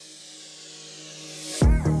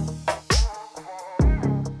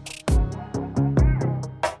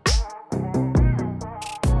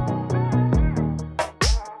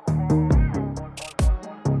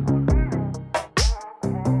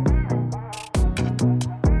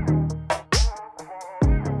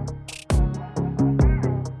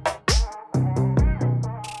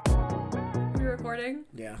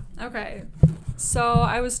Okay. So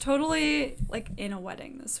I was totally like in a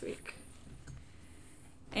wedding this week.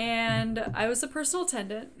 And I was a personal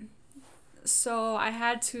attendant. So I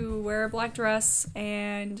had to wear a black dress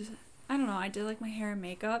and I don't know, I did like my hair and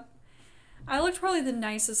makeup. I looked probably the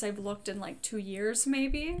nicest I've looked in like 2 years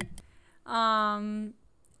maybe. And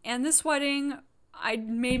this wedding I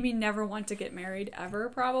made me never want to get married ever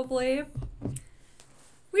probably.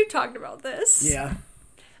 We've talked about this. Yeah.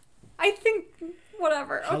 I think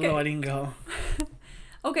whatever. How'd the wedding go?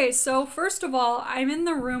 Okay, so first of all, I'm in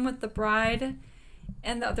the room with the bride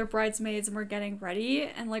and the other bridesmaids and we're getting ready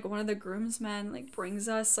and like one of the groomsmen like brings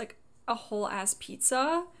us like a whole ass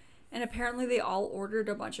pizza and apparently they all ordered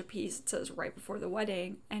a bunch of pizzas right before the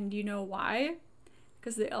wedding and you know why?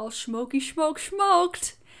 Because they all smoked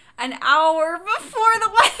an hour before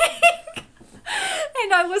the wedding.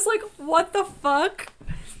 And I was like, what the fuck?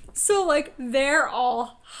 So like they're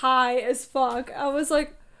all high as fuck. I was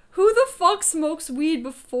like, who the fuck smokes weed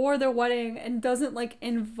before their wedding and doesn't like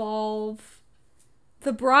involve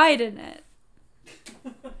the bride in it?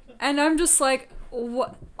 And I'm just like,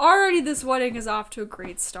 what? Already this wedding is off to a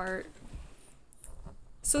great start.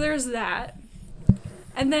 So there's that.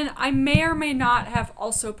 And then I may or may not have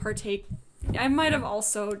also I might have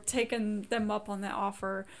also taken them up on the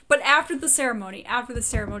offer, but after the ceremony, not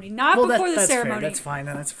before the that's ceremony. Fair. That's fine.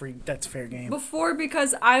 That's free. That's fair game. Before,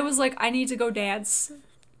 because I was like, I need to go dance.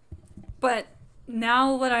 But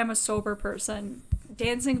now that I'm a sober person,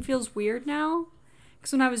 dancing feels weird now.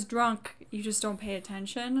 Because when I was drunk, you just don't pay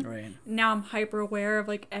attention. Right. Now I'm hyper aware of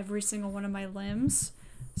like every single one of my limbs.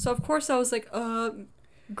 So of course I was like,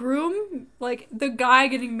 groom? Like the guy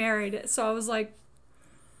getting married. So I was like,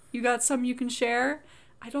 you got some you can share?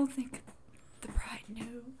 I don't think the bride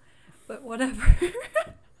knew. But whatever.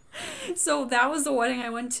 So that was the wedding I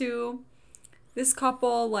went to. This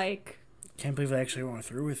couple, like... Can't believe they actually went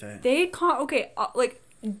through with it.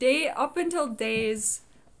 Up until days...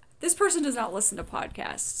 This person does not listen to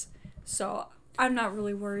podcasts. So I'm not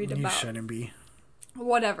really worried about... You shouldn't be.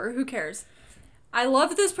 Whatever, who cares? I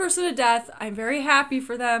love this person to death. I'm very happy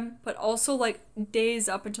for them. But also, like, days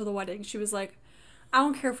up until the wedding, she was like, I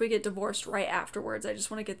don't care if we get divorced right afterwards. I just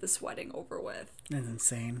want to get this wedding over with. That's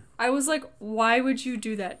insane. I was like, why would you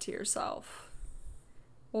do that to yourself?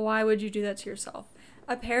 Why would you do that to yourself?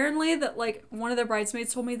 Apparently, that like one of the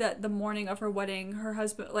bridesmaids told me that the morning of her wedding, her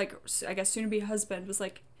husband, like I guess soon to be husband, was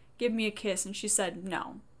like, give me a kiss. And she said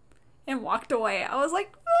no. And walked away. I was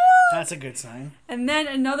like, ah! That's a good sign. And then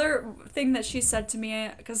another thing that she said to me,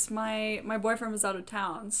 because my boyfriend was out of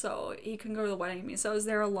town, so he couldn't go to the wedding with me. So I was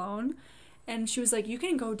there alone. And she was like, you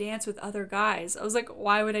can go dance with other guys. I was like,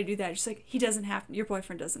 why would I do that? She's like, your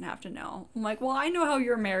boyfriend doesn't have to know. I'm like, well, I know how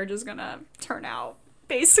your marriage is going to turn out,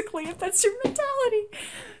 basically, if that's your mentality.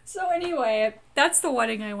 So anyway, that's the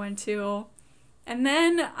wedding I went to. And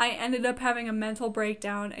then I ended up having a mental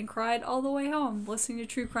breakdown and cried all the way home listening to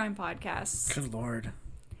true crime podcasts. Good Lord.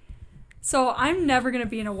 So I'm never going to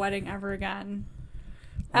be in a wedding ever again.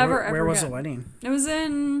 Where was the wedding? It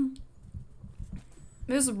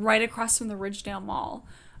was right across from the Ridgedale Mall.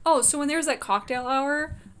 Oh, so when there was that cocktail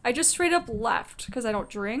hour, I just straight up left because I don't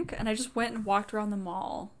drink, and I just went and walked around the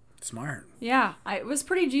mall. Smart. Yeah, it was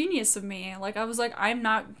pretty genius of me. Like, I was like, I'm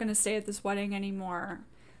not going to stay at this wedding anymore.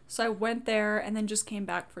 So I went there and then just came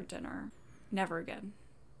back for dinner. Never again.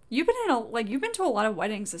 You've been to a lot of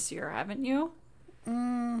weddings this year, haven't you?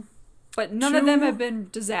 But none of them have been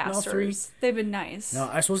disasters. No, 3. They've been nice. No,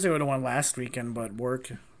 I was supposed to go to one last weekend, but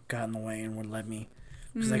work got in the way and wouldn't let me.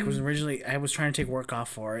 Because I was trying to take work off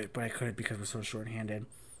for it, but I couldn't because we're so short-handed.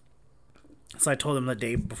 So I told them the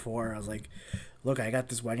day before, I was like, look, I got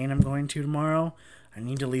this wedding I'm going to tomorrow. I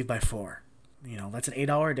need to leave by 4. You know, that's an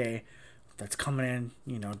 8-hour day. That's coming in,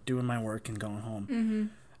 you know, doing my work and going home. Mm-hmm.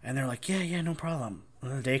 And they're like, yeah, no problem.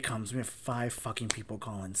 When the day comes, we have 5 fucking people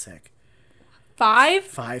calling sick. 5?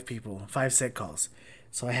 5 people. 5 sick calls.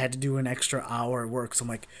 So I had to do an extra hour of work. So I'm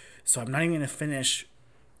like, I'm not even going to finish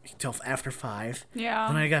till after 5. Yeah.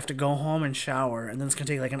 Then I have to go home and shower, and then it's going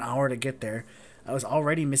to take like an hour to get there. I was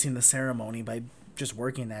already missing the ceremony by just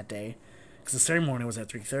working that day. Because the ceremony was at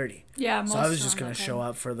 3:30. Yeah, so I was just going to show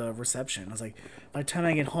up for the reception. I was like, by the time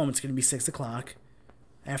I get home, it's going to be 6 o'clock.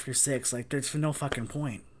 After 6, like, there's no fucking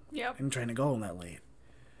point. Yep. I'm trying to go home that late.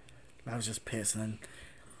 I was just pissed. And then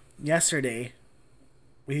yesterday,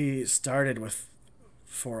 we started with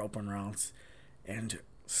 4 open rounds and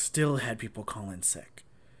still had people call in sick.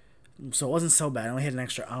 So it wasn't so bad. I only had an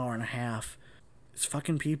extra hour and a half. It's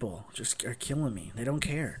fucking people just are killing me. They don't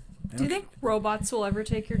care. Do you think robots will ever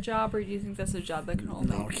take your job, or do you think that's a job that can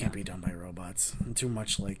only... No, it can't be done by robots. And too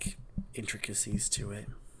much, like, intricacies to it.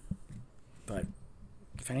 But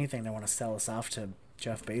If anything, they want to sell us off to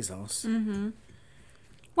Jeff Bezos.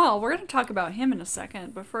 Well, we're going to talk about him in a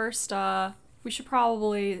second, but first, we should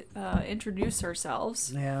probably introduce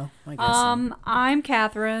ourselves. Yeah, I guess so. I'm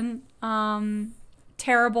Catherine.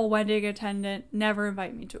 Terrible wedding attendant. Never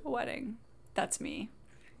invite me to a wedding. That's me.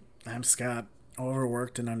 I'm Scott.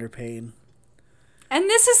 Overworked and underpaid. And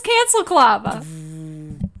this is Cancel Club.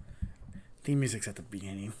 Theme music's at the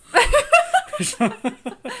beginning.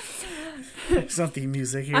 There's no theme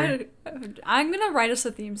music here. I'm going to write us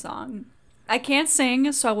a theme song. I can't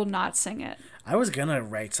sing, so I will not sing it. I was gonna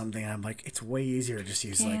write something. And I'm like, it's way easier to just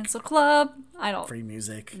use Cancel Club. I don't. free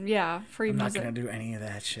music. Yeah, free I'm music. not gonna do any of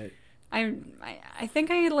that shit. I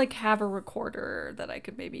think I like have a recorder that I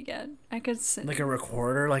could maybe get. I could sing. Like a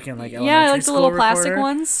recorder, like in like elementary Yeah, like the little school plastic recorder?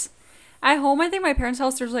 ones. At home, I think my parents'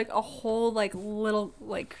 house, there's like a whole like little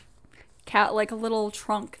like like a little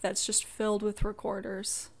trunk that's just filled with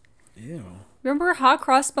recorders. Ew. Remember Hot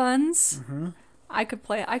Cross Buns? Mm-hmm. I could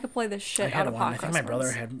play this shit I out had of one. Hot I Cross think my brother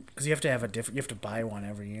Buns. had, because you have to have a different. You have to buy one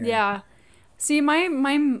every year. Yeah. See,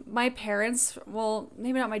 my parents, well,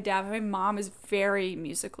 maybe not my dad, but my mom is very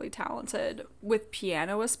musically talented, with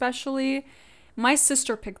piano especially. My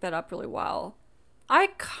sister picked that up really well. I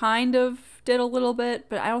kind of did a little bit,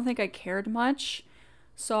 but I don't think I cared much.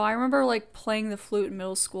 So I remember like playing the flute in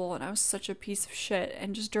middle school, and I was such a piece of shit.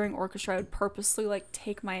 And just during orchestra, I would purposely like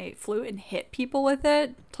take my flute and hit people with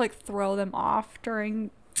it to like throw them off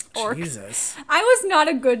during orchestra. Jesus. I was not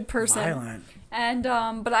a good person. Violent. And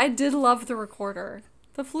but I did love the recorder.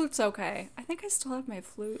 The flute's okay. I think I still have my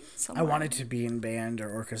flute somewhere. I wanted to be in band or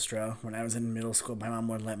orchestra when I was in middle school. My mom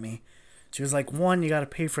wouldn't let me. She was like, 1, you got to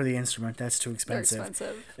pay for the instrument. That's too expensive. They're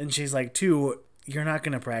expensive. And she's like, 2, you're not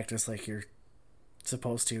going to practice like you're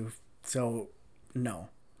supposed to. So, no.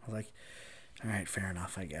 I was like, all right, fair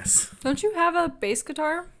enough, I guess. Don't you have a bass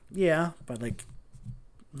guitar? Yeah, but like,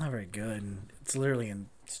 not very good. It's literally in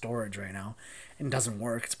storage right now. And it doesn't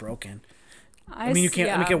work. It's broken. I mean, you can't,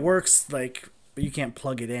 Yeah. it works, like, but you can't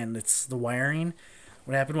plug it in. It's the wiring.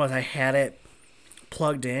 What happened was I had it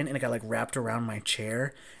plugged in and it got like wrapped around my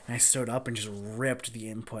chair, and I stood up and just ripped the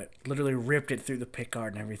input, literally ripped it through the pickguard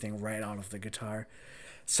and everything right out of the guitar.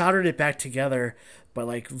 Soldered it back together, but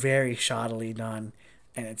like very shoddily done,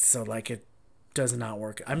 and it's so like it does not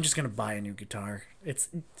work. I'm just gonna buy a new guitar.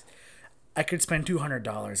 I could spend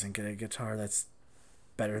 $200 and get a guitar that's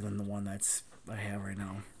better than the one that's I have right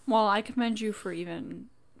now. Well, I commend you for even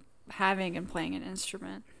having and playing an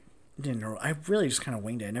instrument. Didn't know. I really just kind of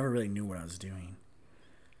winged it. I never really knew what I was doing.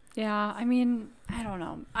 Yeah, I mean, I don't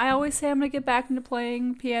know. I always say I'm going to get back into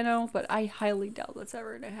playing piano, but I highly doubt that's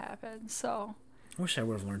ever going to happen. So, I wish I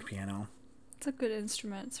would have learned piano. it's a good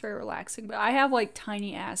instrument. It's very relaxing, but I have like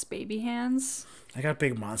tiny ass baby hands. I got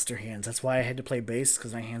big monster hands. That's why I had to play bass,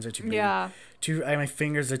 because my hands are too big. Yeah. My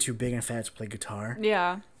fingers are too big and fat to play guitar.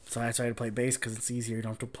 Yeah. So that's why I had to play bass, because it's easier. You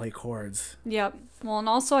don't have to play chords. Yep. Well, and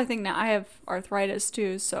also I think now I have arthritis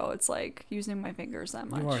too, so it's like using my fingers that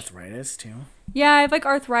much. You have arthritis too. Yeah, I have like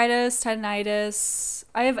arthritis, tendinitis.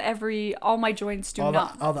 I have all my joints do All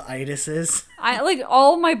not. the itises. I like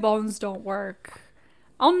all my bones don't work.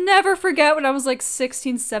 I'll never forget when I was like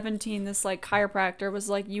 16, 17, this like chiropractor was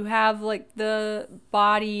like, you have like the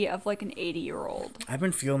body of like an 80-year-old. I've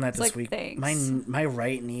been feeling that this like, week. thanks. My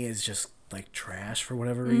right knee is just like trash for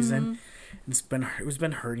whatever reason. It was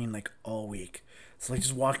been hurting like all week. So like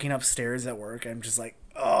just walking upstairs at work, I'm just like,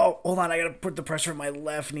 oh, hold on, I gotta put the pressure on my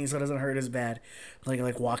left knee so it doesn't hurt as bad.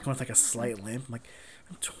 Like walking with like a slight limp. I'm like,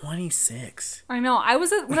 I'm 26. I know. When I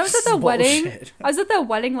was at This the is wedding, bullshit. I was at the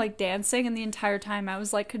wedding like dancing, and the entire time I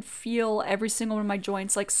was like could feel every single one of my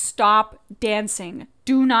joints like stop dancing.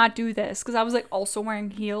 Do not do this, because I was like also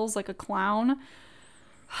wearing heels like a clown.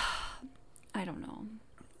 I don't know.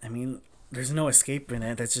 I mean, there's no escaping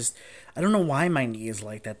it. That's just, I don't know why my knee is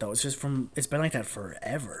like that though. It's just it's been like that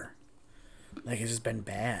forever. Like it's just been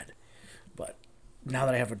bad. But now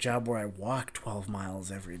that I have a job where I walk 12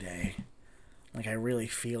 miles every day, like I really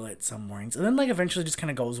feel it some mornings. And then like eventually it just kind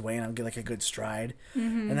of goes away and I'll get like a good stride.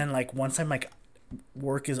 And then like once I'm like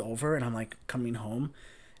work is over and I'm like coming home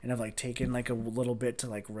and I've like taken like a little bit to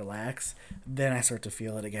like relax, then I start to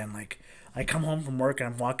feel it again. Like I come home from work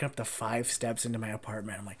and I'm walking up the 5 steps into my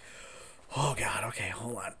apartment. I'm like, oh God, okay,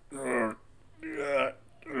 hold on.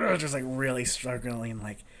 Just like really struggling.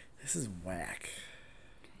 Like this is whack.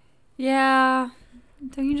 Yeah.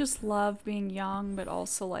 Don't you just love being young but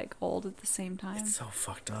also like old at the same time? It's so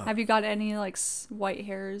fucked up. Have you got any like white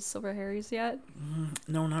hairs, silver hairs yet?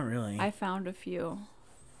 No, not really. I found a few.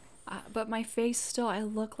 But my face still, I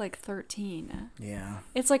look like 13. Yeah.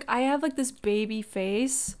 It's like I have like this baby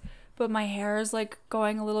face, but my hair is like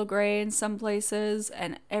going a little gray in some places,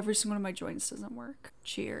 and every single one of my joints doesn't work.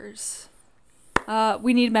 Cheers.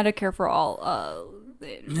 We need Medicare for all.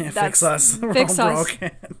 Fix us. Fix We're all us.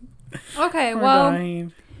 broken. Okay, We're well,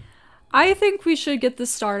 dying. I think we should get this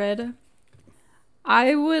started.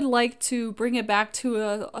 I would like to bring it back to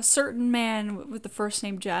a certain man with the first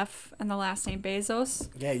name Jeff and the last name Bezos.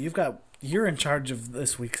 Yeah, you're in charge of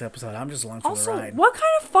this week's episode. I'm just along for Also, the ride. what kind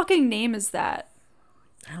of fucking name is that?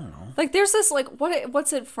 I don't know. Like, there's this, like,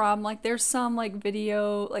 what's it from? Like, there's some, like,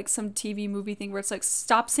 video, like, some TV movie thing where it's, like,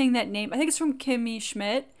 stop saying that name. I think it's from Kimmy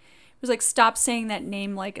Schmidt. It was, like, stop saying that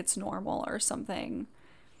name like it's normal or something.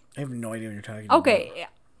 I have no idea what you're talking about. Okay, yeah.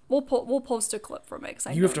 We'll post a clip from it.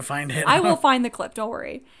 'Cause You have to find it. I will find the clip, don't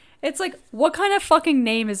worry. It's like, what kind of fucking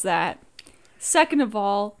name is that? Second of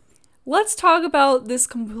all, let's talk about this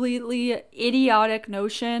completely idiotic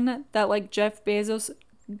notion that, like, Jeff Bezos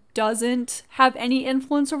doesn't have any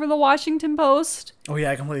influence over the Washington Post. Oh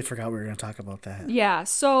yeah, I completely forgot we were going to talk about that. Yeah,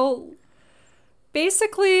 so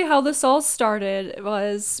basically how this all started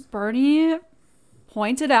was Bernie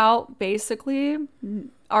pointed out, basically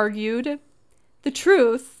argued the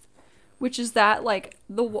truth, which is that, like,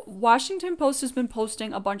 the Washington Post has been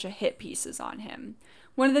posting a bunch of hit pieces on him.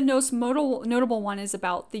 One of the most notable one is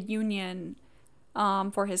about the union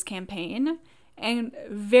for his campaign, and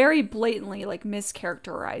very blatantly, like,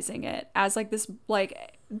 mischaracterizing it as, like, this,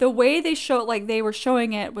 like, the way they were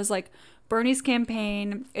showing it was, like, Bernie's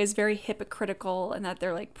campaign is very hypocritical and that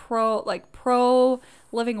they're, like, pro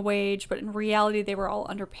living wage, but in reality, they were all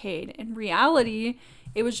underpaid. In reality,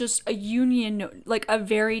 it was just a union, like, a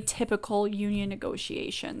very typical union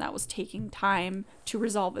negotiation that was taking time to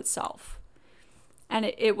resolve itself.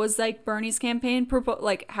 And it was, like, Bernie's campaign,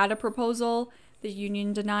 had a proposal, the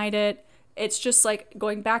union denied it. It's just, like,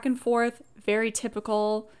 going back and forth, very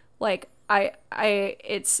typical. Like,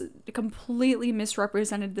 it's completely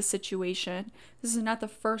misrepresented the situation. This is not the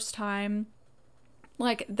first time,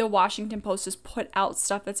 like, the Washington Post has put out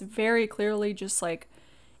stuff that's very clearly just, like,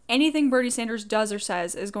 anything Bernie Sanders does or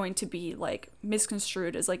says is going to be, like,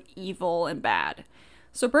 misconstrued as, like, evil and bad.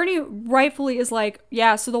 So Bernie rightfully is like,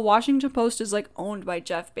 yeah, so the Washington Post is, like, owned by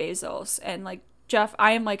Jeff Bezos, and, like, Jeff,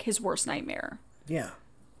 I am, like, his worst nightmare. Yeah.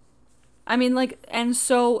 I mean, like, and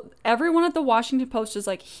so everyone at the Washington Post is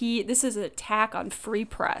like, this is an attack on free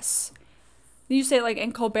press. You say, like,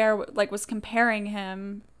 and Colbert, like, was comparing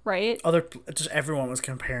him, right? Just everyone was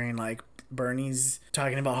comparing, like, Bernie's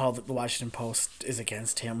talking about how the Washington Post is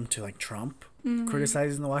against him to, like, Trump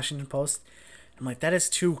criticizing the Washington Post. I'm like, that is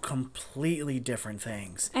two completely different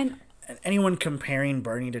things. And anyone comparing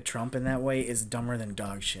Bernie to Trump in that way is dumber than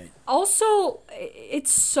dog shit. Also,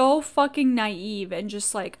 it's so fucking naive and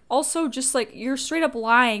just, like, also just, like, you're straight up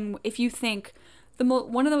lying if you think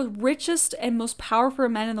one of the richest and most powerful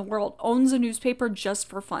men in the world owns a newspaper just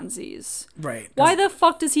for funsies. Right. Why the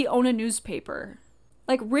fuck does he own a newspaper?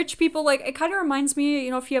 Like, rich people, like, it kind of reminds me,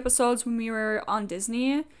 a few episodes when we were on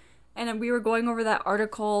Disney, and we were going over that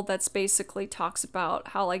article that's basically talks about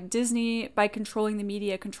how, like, Disney, by controlling the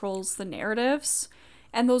media, controls the narratives.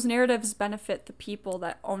 And those narratives benefit the people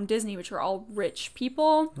that own Disney, which are all rich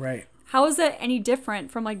people. Right. How is that any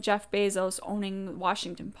different from, like, Jeff Bezos owning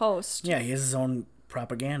Washington Post? Yeah, he has his own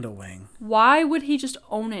propaganda wing. Why would he just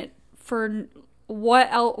own it for what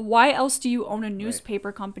else? Why else do you own a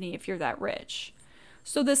newspaper company if you're that rich?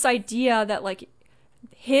 So this idea that, like,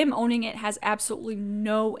 him owning it has absolutely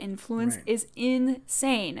no influence is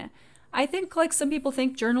insane. I think, like, some people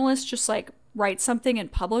think journalists just, like, write something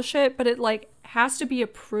and publish it, but it, like, has to be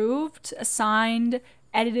approved, assigned,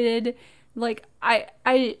 edited. Like,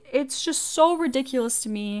 it's just so ridiculous to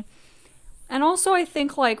me. And also, I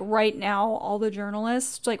think, like, right now, all the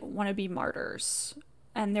journalists, like, want to be martyrs.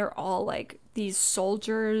 And they're all, like, these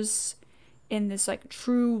soldiers in this, like,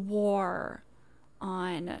 true war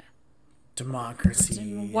on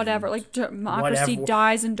democracy, whatever, like, democracy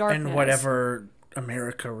dies in darkness, and whatever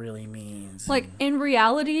America really means. Like, in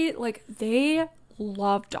reality, like, they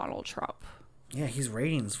love Donald Trump. Yeah, he's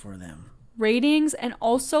ratings for them. Ratings, and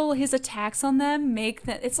also his attacks on them make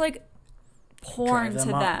them, it's like porn to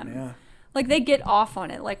them. Yeah. Like, they get off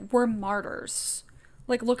on it. Like, we're martyrs.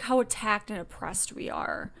 Like, look how attacked and oppressed we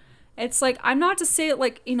are. It's like, I'm not to say,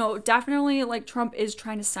 like, definitely, like, Trump is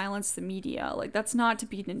trying to silence the media. Like, that's not to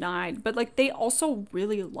be denied. But, like, they also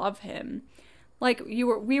really love him. Like,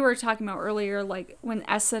 we were talking about earlier, like, when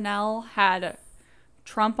SNL had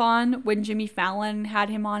Trump on, when Jimmy Fallon had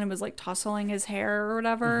him on and was, like, tussling his hair or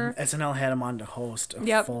whatever. Mm-hmm. SNL had him on to host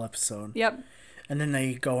a full episode. Yep. And then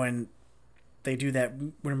they go and they do that.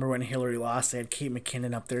 Remember when Hillary lost? They had Kate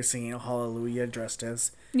McKinnon up there singing Hallelujah dressed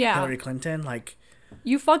as Hillary Clinton. Like,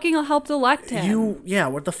 You fucking helped elect him.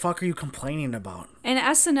 What the fuck are you complaining about? And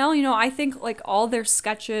SNL, you know, I think like all their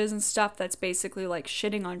sketches and stuff that's basically like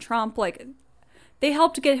shitting on Trump, like they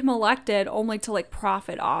helped get him elected only to like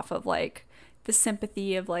profit off of like the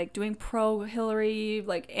sympathy of like doing pro Hillary,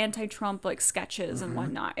 like anti-Trump like sketches and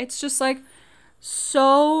whatnot. It's just like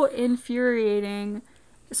so infuriating.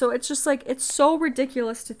 So it's just like, it's so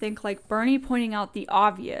ridiculous to think like Bernie pointing out the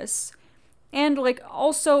obvious. And like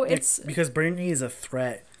also it's because Bernie is a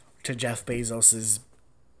threat to Jeff Bezos's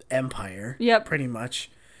empire. Yep. Pretty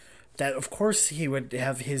much. That of course he would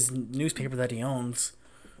have his newspaper that he owns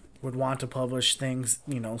would want to publish things,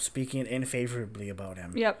 you know, speaking unfavorably about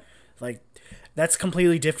him. Yep. Like that's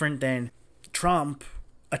completely different than Trump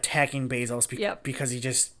attacking Bezos because he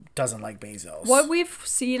just doesn't like Bezos. What we've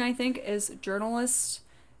seen, I think, is journalists,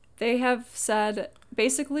 they have said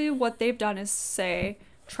basically what they've done is say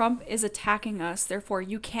Trump is attacking us, therefore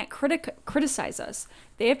you can't criticize us.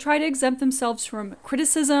 They have tried to exempt themselves from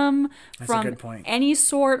criticism, from any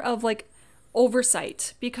sort of like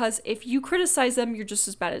oversight, because if you criticize them, you're just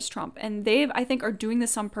as bad as Trump. And they, I think, are doing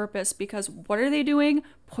this on purpose because what are they doing?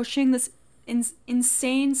 Pushing this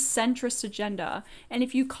insane centrist agenda. And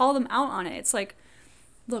if you call them out on it, it's like,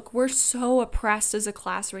 look, we're so oppressed as a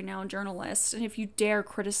class right now, journalists, and if you dare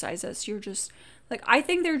criticize us, you're just like, I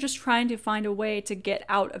think they're just trying to find a way to get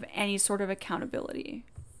out of any sort of accountability.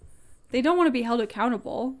 They don't want to be held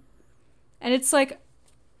accountable. And it's like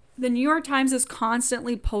the New York Times is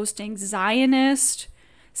constantly posting Zionist,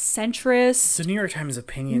 centrist, the New York Times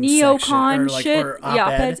opinion neocon section, shit. or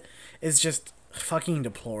op-ed is just fucking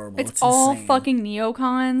deplorable. It's all insane. Fucking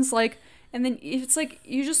neocons. Like, and then it's like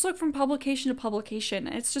you just look from publication to publication,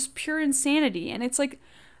 and it's just pure insanity. And it's like,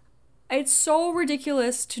 it's so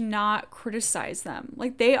ridiculous to not criticize them.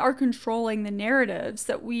 Like, they are controlling the narratives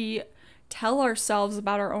that we tell ourselves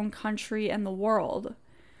about our own country and the world.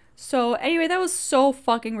 So anyway, that was so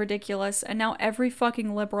fucking ridiculous. And now every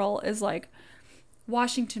fucking liberal is like,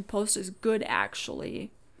 Washington Post is good,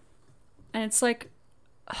 actually. And it's like,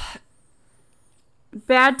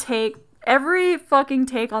 bad take. Every fucking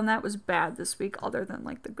take on that was bad this week, other than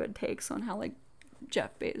like the good takes on how like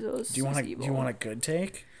Jeff Bezos. Do you want a good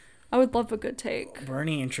take? I would love a good take.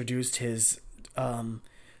 Bernie introduced his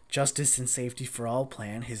Justice and Safety for All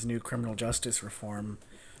plan, his new criminal justice reform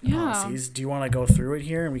policies. Do you want to go through it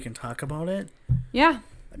here and we can talk about it? Yeah.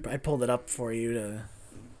 I pulled it up for you to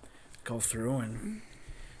go through, and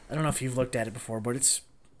I don't know if you've looked at it before, but it's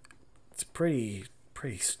pretty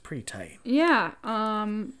tight. Yeah.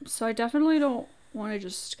 So I definitely don't want to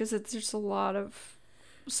just, because it's just a lot of.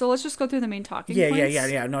 So let's just go through the main talking points.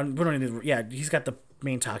 Yeah. No, we don't need to. Yeah, he's got the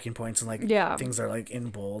main talking points, and like things are like in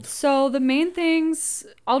bold. So the main things,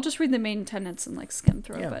 I'll just read the main tenets and like skim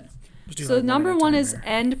through it. So like number one is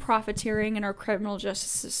end profiteering in our criminal justice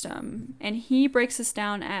system, and he breaks this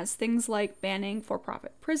down as things like banning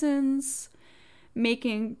for-profit prisons,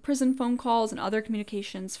 making prison phone calls and other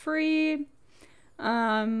communications free,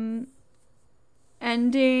 ending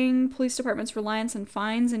police departments' reliance on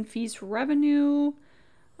fines and fees for revenue,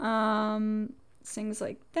 things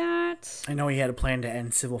like that. I know he had a plan to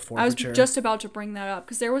end civil forfeiture. I was just about to bring that up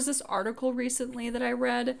because there was this article recently that I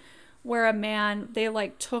read where a man, they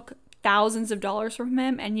like took thousands of dollars from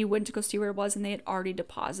him and you went to go see where it was and they had already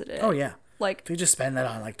deposited it. Oh yeah. Like, they just spend that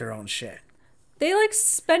on like their own shit. They like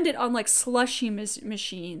spend it on like slushy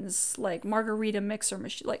machines, like margarita mixer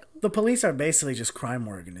machine. Like, the police are basically just crime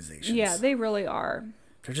organizations. Yeah, they really are.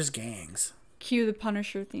 They're just gangs. Cue the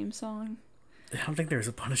Punisher theme song. I don't think there's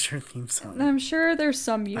a Punisher theme song. I'm sure there's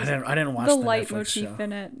some music. I didn't watch the Netflix leitmotif show.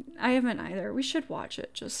 in it. I haven't either. We should watch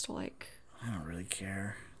it just to like. I don't really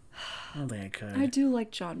care. I don't think I could. I do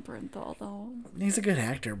like John Bernthal though. He's a good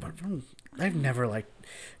actor, but I've never liked.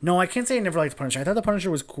 No, I can't say I never liked the Punisher. I thought the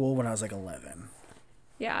Punisher was cool when I was like 11.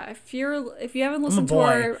 Yeah, if you haven't listened to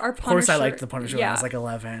our Punisher, of course I liked the Punisher when I was like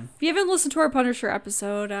 11. If you haven't listened to our Punisher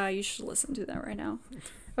episode, you should listen to that right now.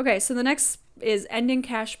 Okay, so the next is ending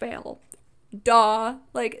cash bail. Duh.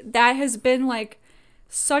 Like, that has been like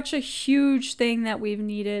such a huge thing that we've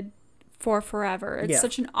needed for forever. It's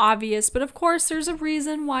such an obvious, but of course there's a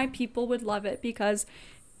reason why people would love it, because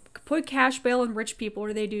put cash bail in rich people,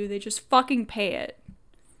 what do? They just fucking pay it.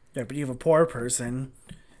 Yeah, but you have a poor person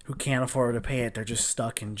who can't afford to pay it. They're just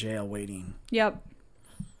stuck in jail waiting. Yep.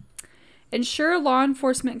 Ensure law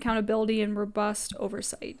enforcement accountability and robust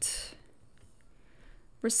oversight.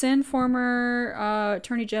 Rescind former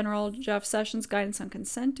Attorney General Jeff Sessions' guidance on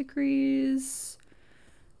consent decrees.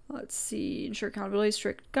 Let's see, ensure accountability,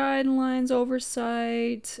 strict guidelines,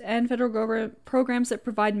 oversight, and federal government programs that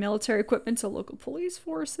provide military equipment to local police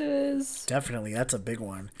forces. Definitely, that's a big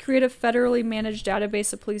one. Create a federally managed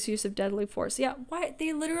database of police use of deadly force. Yeah, why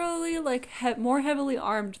they literally like more heavily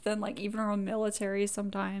armed than like even our own military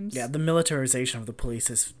sometimes. Yeah, the militarization of the police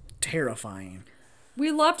is terrifying.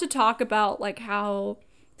 We love to talk about like how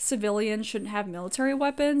civilians shouldn't have military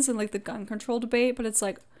weapons and like the gun control debate, but it's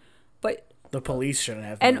like, but the police shouldn't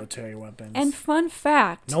have military weapons. And fun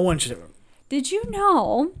fact. No one should have. Did you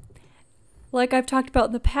know, like I've talked about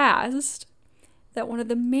in the past, that one of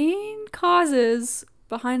the main causes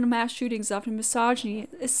behind mass shootings is often misogyny,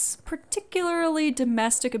 is particularly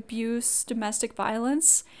domestic abuse, domestic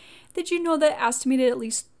violence? Did you know that estimated at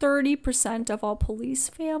least 30% of all police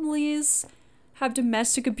families have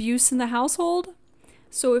domestic abuse in the household?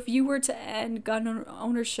 So if you were to end gun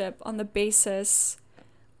ownership on the basis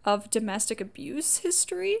of domestic abuse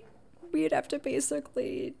history, we'd have to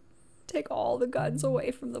basically take all the guns away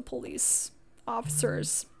from the police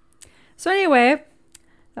officers. So anyway,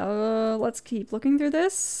 let's keep looking through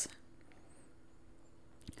this.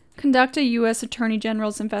 Conduct a U.S. Attorney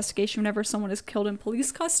General's investigation whenever someone is killed in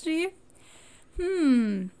police custody.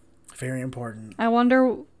 Very important. I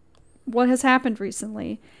wonder what has happened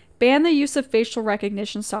recently. Ban the use of facial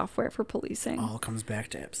recognition software for policing. All comes back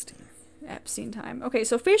to Epstein time. Okay,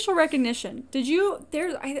 so facial recognition.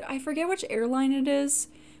 I forget which airline it is,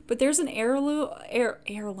 but there's an heirloom.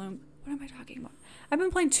 What am I talking about? I've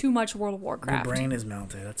been playing too much World of Warcraft. Your brain is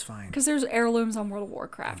melted. That's fine. Because there's heirlooms on World of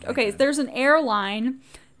Warcraft. Okay, there's an airline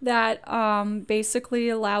that basically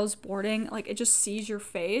allows boarding. Like, it just sees your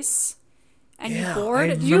face. And you board.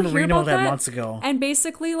 Did you hear about that months ago? And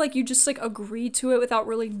basically, like, you just like agree to it without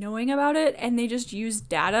really knowing about it, and they just use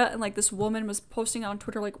data. And like, this woman was posting on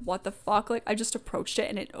Twitter, like, what the fuck? Like, I just approached it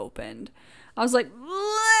and it opened. I was like,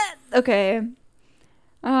 what? Okay.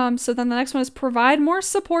 So then the next one is provide more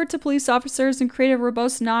support to police officers and create a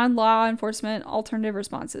robust non-law enforcement alternative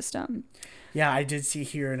response system. Yeah, I did see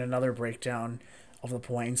here in another breakdown of the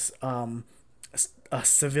points. A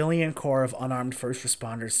civilian corps of unarmed first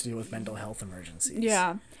responders to deal with mental health emergencies.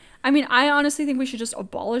 Yeah. I mean, I honestly think we should just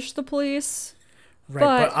abolish the police. Right,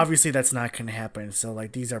 but obviously that's not going to happen. So,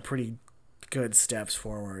 like, these are pretty good steps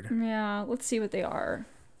forward. Yeah, let's see what they are.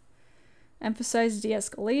 Emphasize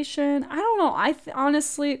de-escalation. I don't know.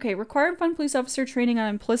 Honestly, okay, require and fund police officer training on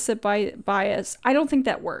implicit bias. I don't think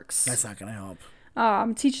that works. That's not going to help.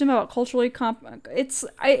 Teach them about culturally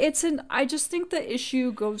I just think the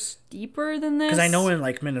issue goes deeper than this. Because I know in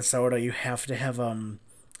like Minnesota, you have to have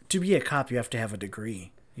to be a cop, you have to have a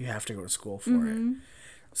degree. You have to go to school for it.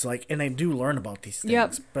 So like, and they do learn about these things.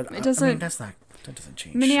 Yep. But it doesn't. I mean, that doesn't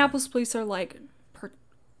change. Minneapolis police are like,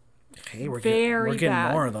 hey, we're getting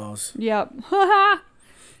more of those. Yep.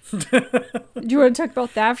 Do you want to talk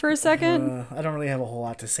about that for a second? I don't really have a whole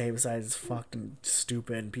lot to say besides it's fucking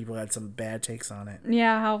stupid. People had some bad takes on it.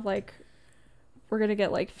 Yeah, how like we're gonna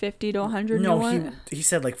get like 50 to 100. No, he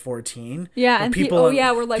said like 14. Yeah, and people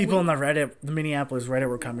we're like people on the Minneapolis Reddit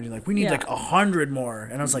were commenting like we need like 100 more,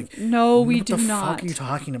 and I was like, no, we do not. What the fuck are you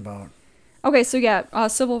talking about? Okay, so yeah,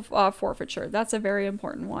 civil forfeiture. That's a very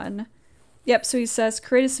important one. Yep, so he says,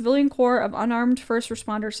 create a civilian corps of unarmed first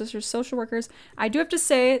responders, sisters, social workers. I do have to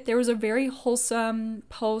say, there was a very wholesome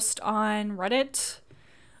post on Reddit.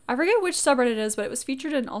 I forget which subreddit it is, but it was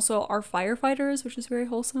featured in also Our Firefighters, which is very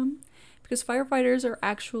wholesome. Because firefighters are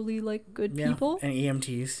actually, like, good people. And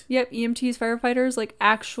EMTs. Yep, EMTs, firefighters, like,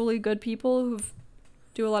 actually good people who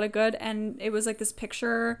do a lot of good. And it was, like, this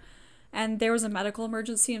picture, and there was a medical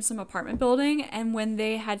emergency in some apartment building, and when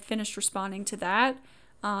they had finished responding to that,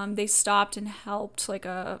 they stopped and helped like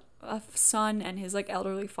a son and his like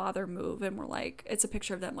elderly father move, and were like, it's a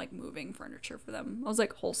picture of them like moving furniture for them. I was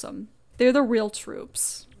like, wholesome. They're the real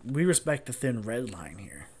troops. We respect the thin red line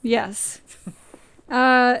here. Yes.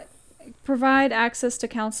 Provide access to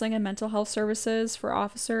counseling and mental health services for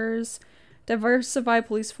officers. Diversify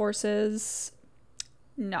police forces.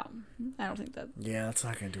 No, I don't think that. Yeah, that's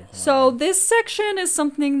not going to do a whole lot. So this section is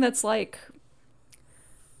something that's like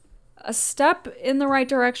a step in the right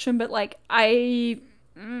direction, but like I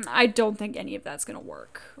don't think any of that's gonna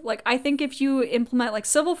work. Like, I think if you implement like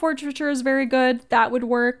civil forfeiture is very good, that would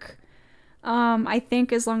work. I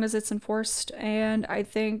think as long as it's enforced, and I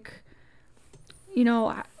think, you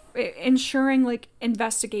know, ensuring like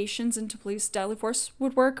investigations into police deadly force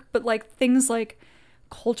would work, but like things like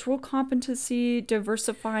cultural competency,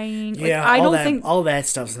 diversifying. Yeah, like, I don't think all that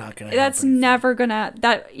stuff's not gonna. That's happen. Never gonna.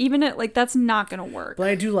 That's not gonna work. But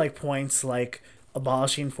I do like points like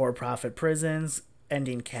abolishing for-profit prisons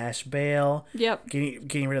ending cash bail, Yep.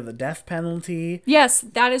 getting rid of the death penalty, Yes,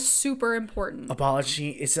 that is super important.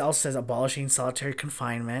 abolishing. It also says abolishing solitary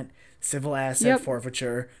confinement, civil asset Yep.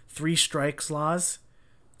 forfeiture, 3 strikes laws,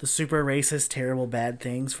 the super racist, terrible, bad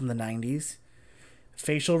things from the 90s,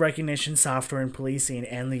 facial recognition software in policing,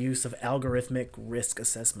 and the use of algorithmic risk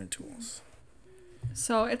assessment tools.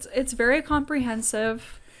 So it's very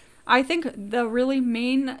comprehensive. I think the really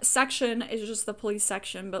main section is just the police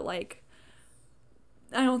section, but like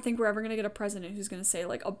I don't think we're ever gonna get a president who's gonna say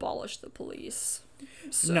like abolish the police.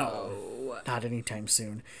 So, No, not anytime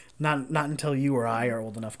soon. Not until you or I are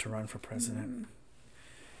old enough to run for president.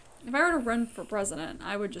 If I were to run for president,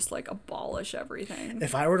 I would just like abolish everything.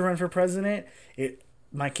 If I were to run for president,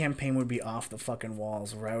 my campaign would be off the fucking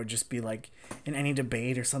walls, where I would just be like, in any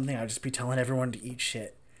debate or something, I would just be telling everyone to eat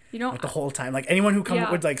shit. You know, Like the whole time. Like anyone who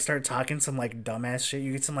Yeah. would like start talking some like dumbass shit.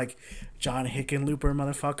 You get some like John Hickenlooper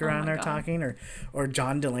motherfucker Oh on my there God. talking, or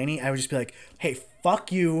John Delaney. I would just be like, hey,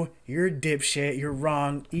 fuck you. You're a dipshit. You're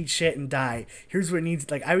wrong. Eat shit and die. Here's what it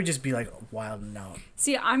needs. Like I would just be like wild and out.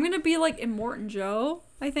 see, I'm gonna be like Immortan Joe,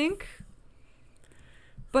 I think.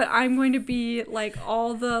 But I'm going to be like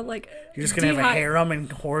all the like. You're just gonna have a harem and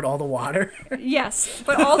hoard all the water. Yes,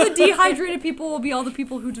 but all the dehydrated people will be all the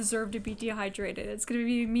people who deserve to be dehydrated. It's gonna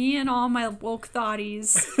be me and all my woke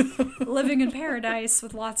thotties living in paradise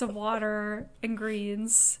with lots of water and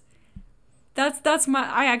greens. That's my.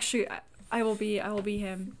 I will be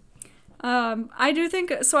him. I do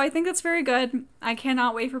think so. I think that's very good. I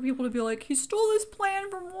cannot wait for people to be like, he stole this plan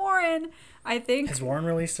from Warren. I think Has Warren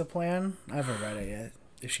released a plan? I haven't read it yet.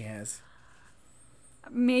 If she has,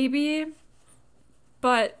 maybe,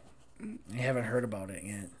 but I haven't heard about it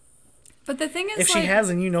yet. the thing is, If like, she has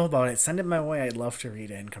and you know about it, send it my way. I'd love to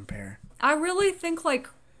read it and compare. I really think like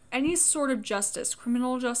any sort of justice,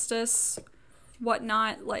 criminal justice,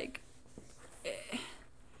 whatnot, like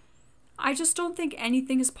I just don't think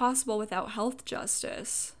anything is possible without health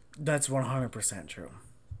justice. That's 100% true.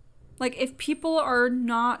 Like if people are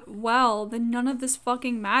not well, then none of this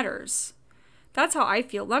fucking matters. That's how I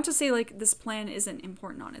feel. Not to say like this plan isn't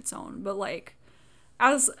important on its own, but like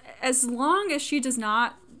as long as she does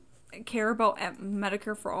not care about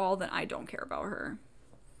Medicare for all, then I don't care about her.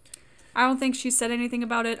 I don't think she said anything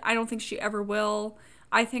about it. I don't think she ever will.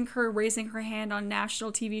 I think her raising her hand on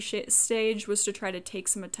national TV stage was to try to take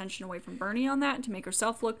some attention away from Bernie on that and to make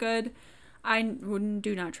herself look good. I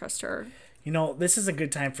do not trust her. You know, this is a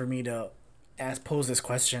good time for me to pose this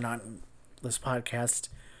question on this podcast.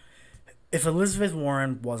 If Elizabeth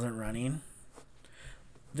Warren wasn't running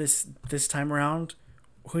this time around,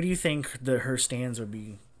 who do you think her stands would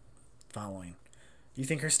be following? Do you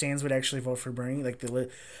think her stands would actually vote for Bernie? Like do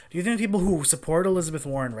you think people who support Elizabeth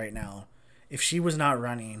Warren right now, if she was not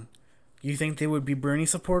running, do you think they would be Bernie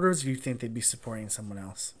supporters, or do you think they'd be supporting someone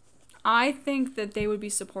else? I think that they would be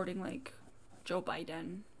supporting like Joe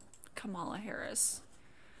Biden, Kamala Harris.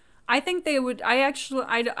 I think they would. I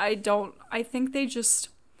don't. I think they just.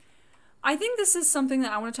 I think this is something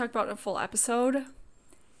that I want to talk about in a full episode.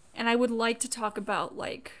 And I would like to talk about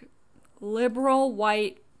like liberal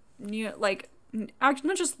white, actually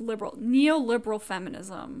not just liberal, neoliberal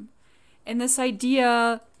feminism. And this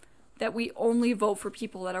idea that we only vote for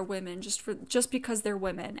people that are women just because they're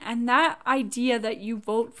women. And that idea that you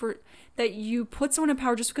put someone in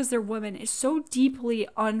power just because they're women is so deeply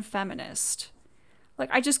unfeminist. Like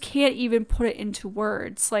I just can't even put it into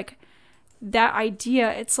words. Like that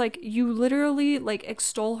idea, it's like you literally like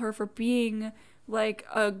extol her for being like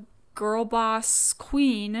a girl boss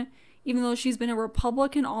queen, even though she's been a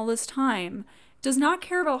Republican all this time, does not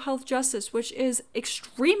care about health justice, which is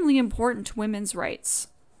extremely important to women's rights.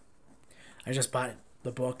 I just bought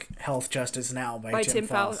the book Health Justice Now by Tim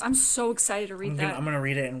Fowles. I'm so excited to read that. I'm gonna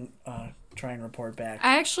read it and try and report back.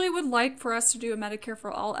 I actually would like for us to do a Medicare for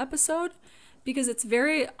All episode because it's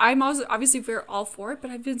I'm also obviously very all for it, but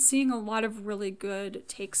I've been seeing a lot of really good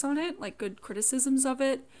takes on it, like good criticisms of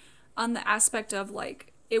it, on the aspect of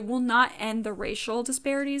like it will not end the racial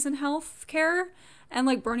disparities in health care, and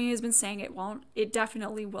like Bernie has been saying it won't. It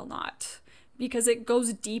definitely will not, because it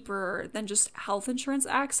goes deeper than just health insurance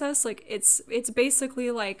access. Like it's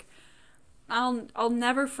basically like I'll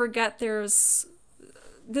never forget this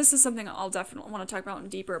is something I'll definitely want to talk about in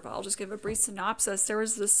deeper, but I'll just give a brief synopsis. There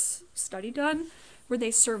was this study done where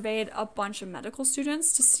they surveyed a bunch of medical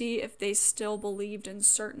students to see if they still believed in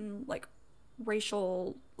certain like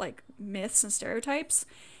racial like myths and stereotypes.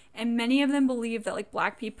 And many of them believe that like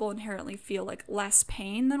black people inherently feel like less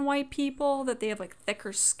pain than white people, that they have like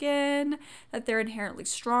thicker skin, that they're inherently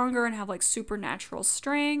stronger and have like supernatural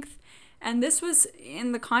strength. And this was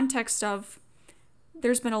in the context of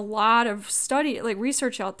there's been a lot of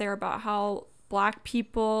research out there about how Black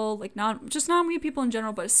people, like non-white people in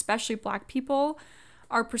general, but especially Black people,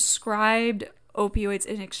 are prescribed opioids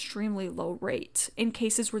at an extremely low rate in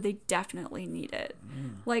cases where they definitely need it.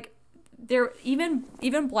 Like, there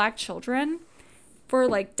even Black children, for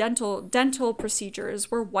like dental procedures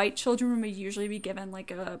where white children would usually be given like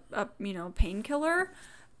a painkiller,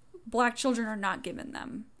 Black children are not given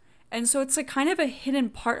them. And so it's like kind of a hidden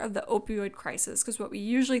part of the opioid crisis, because what we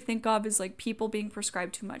usually think of is like people being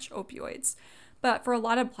prescribed too much opioids. But for a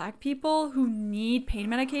lot of Black people who need pain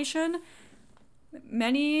medication,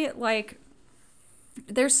 many, like,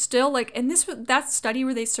 there's still like, and that study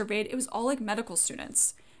where they surveyed, it was all like medical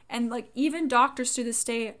students. And like even doctors to this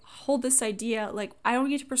day hold this idea, like, I don't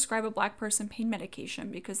need to prescribe a Black person pain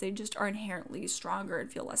medication because they just are inherently stronger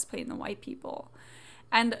and feel less pain than white people.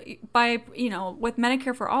 And by, with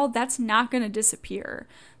Medicare for All, that's not going to disappear.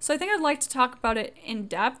 So I think I'd like to talk about it in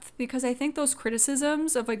depth, because I think those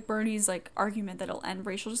criticisms of like Bernie's like argument that it'll end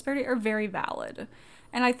racial disparity are very valid.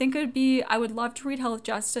 And I think I would love to read Health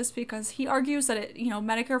Justice, because he argues that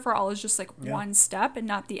Medicare for All is just like one step and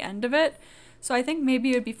not the end of it. So I think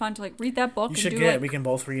maybe it would be fun to like read that book. We can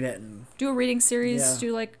both read it and do a reading series.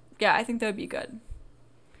 I think that would be good.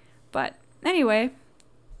 But anyway,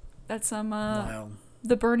 that's some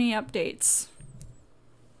the Bernie updates.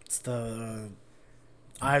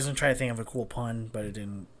 I was gonna try to think of a cool pun, but it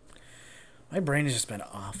didn't. My brain has just been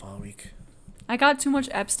off all week. I got too much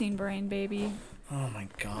Epstein brain, baby. Oh my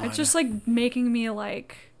god. It's just like making me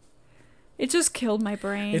like, it just killed my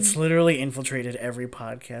brain. It's literally infiltrated every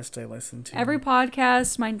podcast I listen to. Every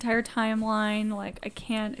podcast, my entire timeline, like I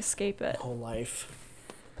can't escape it. My whole life.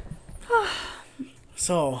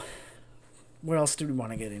 So, what else do we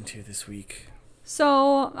want to get into this week?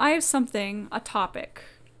 So, I have a topic.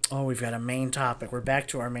 Oh, we've got a main topic. We're back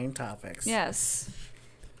to our main topics. Yes.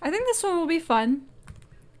 I think this one will be fun.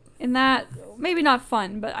 In that, maybe not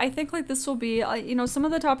fun, but I think like this will be, some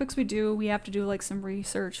of the topics we have to do like some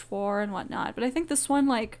research for and whatnot. But I think this one,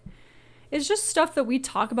 like, is just stuff that we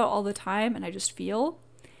talk about all the time and I just feel.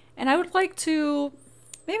 And I would like to,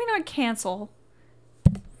 maybe not cancel,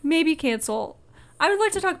 maybe cancel. I would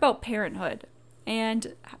like to talk about parenthood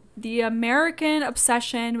and the American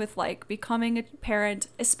obsession with like becoming a parent,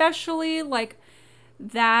 especially like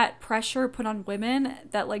that pressure put on women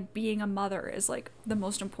that like being a mother is like the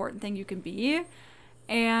most important thing you can be.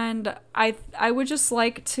 And I would just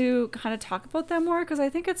like to kind of talk about that more, because I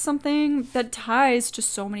think it's something that ties to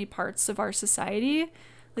so many parts of our society,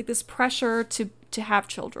 like this pressure to have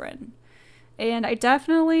children. And I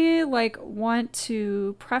definitely like want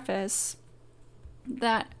to preface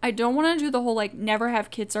that I don't want to do the whole like never have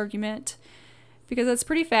kids argument, because that's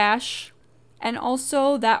pretty fash. And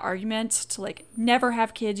also that argument to like never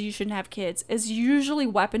have kids, you shouldn't have kids, is usually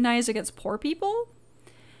weaponized against poor people.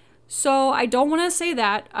 So I don't want to say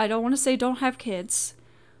that. I don't want to say don't have kids.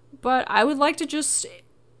 But I would like to just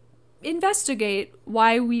investigate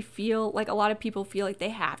why we feel like a lot of people feel like they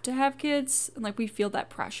have to have kids, and like we feel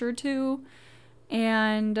that pressure to.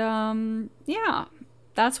 And yeah,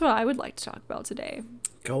 that's what I would like to talk about today.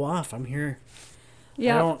 Go off. I'm here.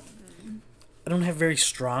 Yeah. I don't have very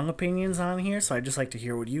strong opinions on here, so I just like to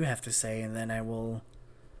hear what you have to say, and then I will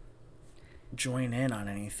join in on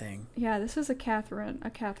anything. Yeah, this is a Catherine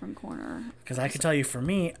corner. Because I can tell you, for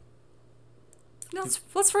me,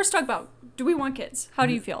 let's first talk about, do we want kids? How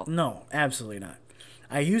do you feel? No, absolutely not.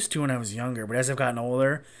 I used to when I was younger, but as I've gotten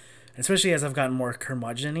older, especially as I've gotten more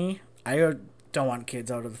curmudgeon-y, I don't want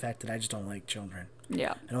kids out of the fact that I just don't like children.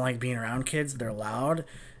 Yeah. I don't like being around kids. They're loud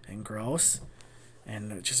and gross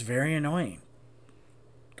and just very annoying.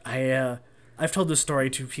 I've told this story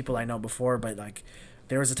to people I know before, but like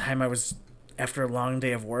there was a time after a long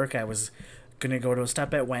day of work, I was gonna go to a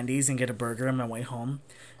stop at Wendy's and get a burger on my way home,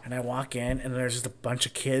 and I walk in and there's just a bunch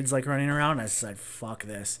of kids like running around. I said, "Fuck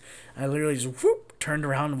this!" I literally just turned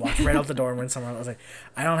around and walked right out the door and went somewhere. I was like,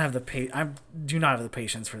 I do not have the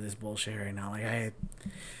patience for this bullshit right now. Like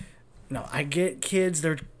I get kids,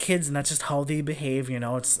 they're kids, and that's just how they behave.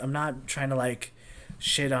 I'm not trying to like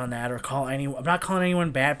shit on that or I'm not calling anyone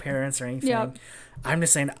bad parents or anything. Yep. I'm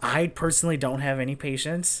just saying I personally don't have any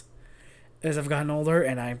patience as I've gotten older,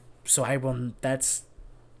 and that's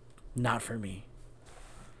not for me.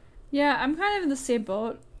 Yeah, I'm kind of in the same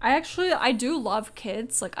boat. I do love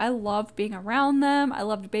kids. Like, I love being around them. I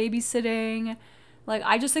loved babysitting. Like,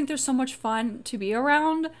 I just think they're so much fun to be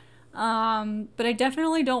around. But I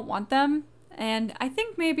definitely don't want them. And I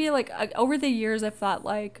think maybe, like, over the years, I've thought,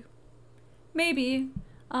 like, maybe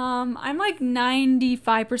I'm like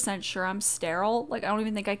 95% sure I'm sterile. Like I don't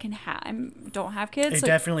even think I can don't have kids. It Like,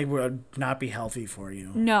 definitely would not be healthy for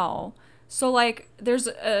you. no. So like there's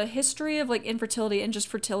a history of like infertility and just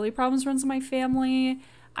fertility problems runs in my family.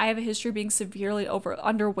 I have a history of being severely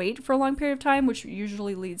underweight for a long period of time, which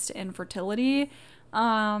usually leads to infertility.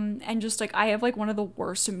 And just like I have like one of the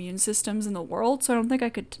worst immune systems in the world, so I don't think I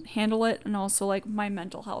could handle it. And also like my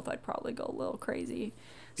mental health, I'd probably go a little crazy.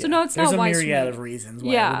 So no, it's There's not wise a for myriad me. of reasons why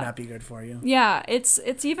it Yeah. would not be good for you. Yeah, it's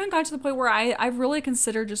even got to the point where I've really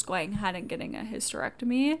considered just going ahead and getting a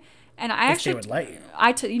hysterectomy. And I If actually they would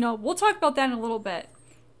let you. we'll talk about that in a little bit.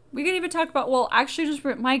 We can even talk about, well, actually just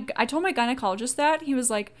I told my gynecologist that. He was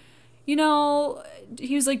like, do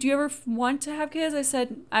you ever want to have kids?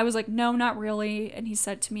 I was like, no, not really. And he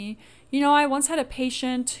said to me, I once had a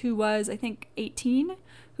patient who was, I think, 18,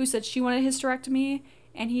 who said she wanted a hysterectomy.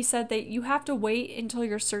 And he said that you have to wait until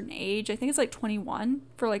you're a certain age. I think it's like 21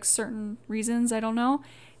 for like certain reasons. I don't know.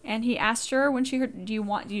 And he asked her when she heard, do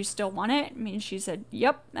you still want it? I mean, she said,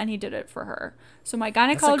 yep. And he did it for her. So my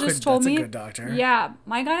gynecologist told me, that's a good doctor. yeah,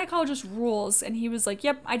 my gynecologist rules. And he was like,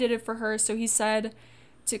 yep, I did it for her. So he said,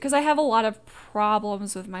 because I have a lot of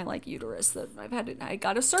problems with my like uterus that I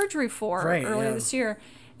got a surgery for earlier this year.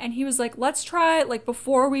 And he was like, let's try, like,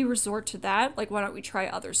 before we resort to that, like, why don't we try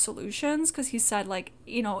other solutions? Because he said, like,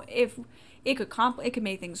 if it could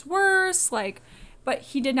make things worse, like, but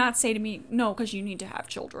he did not say to me, no, because you need to have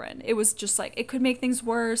children. It was just like, it could make things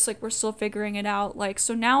worse. Like, we're still figuring it out. Like,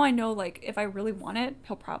 so now I know, like, if I really want it,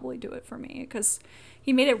 he'll probably do it for me because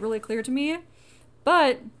he made it really clear to me.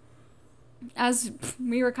 But as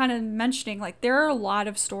we were kind of mentioning, like, there are a lot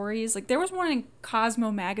of stories. Like, there was one in Cosmo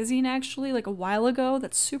magazine, actually, like, a while ago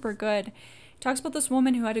that's super good. It talks about this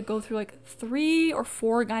woman who had to go through, like, 3 or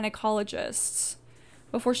 4 gynecologists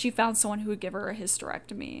before she found someone who would give her a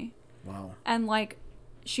hysterectomy. Wow. And, like,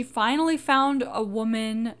 she finally found a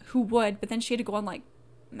woman who would, but then she had to go on, like,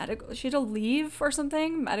 she had to leave or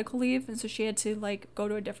something, medical leave, and so she had to, like, go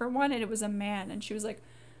to a different one, and it was a man, and she was like,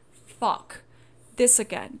 fuck this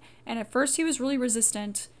again. And at first he was really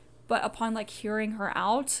resistant, but upon like hearing her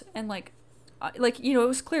out and like it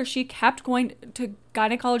was clear she kept going to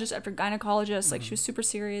gynecologist after gynecologist. Like, she was super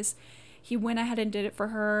serious. He went ahead and did it for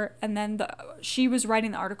her, and then she was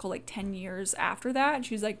writing the article like 10 years after that, and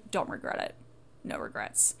she was like, don't regret it, no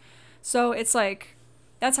regrets. So it's like,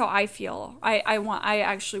 that's how I feel. I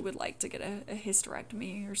actually would like to get a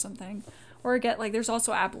hysterectomy or something. Or get, like, there's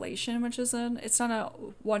also ablation, which is it's not a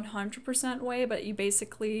 100% way, but you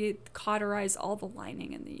basically cauterize all the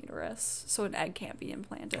lining in the uterus so an egg can't be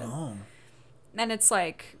implanted. Oh. And it's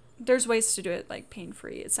like, there's ways to do it, like,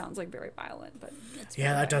 pain-free. It sounds like very violent, but it's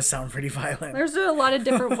that does sound pretty violent. There's a lot of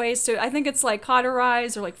different ways to it. I think it's like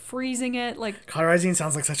cauterize or like freezing it. Like, cauterizing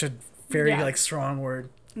sounds like such a very like strong word.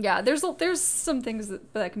 Yeah, there's some things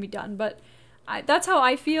that can be done, but that's how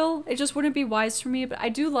I feel. It just wouldn't be wise for me, but I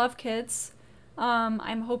do love kids.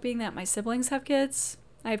 I'm hoping that my siblings have kids.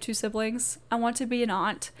 I have 2 siblings. I want to be an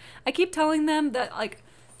aunt. I keep telling them that, like,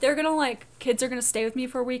 they're gonna, like, kids are gonna stay with me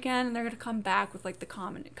for a weekend, and they're gonna come back with, like, the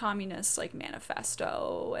communist, like,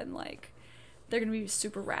 manifesto, and, like, they're gonna be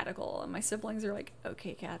super radical, and my siblings are like,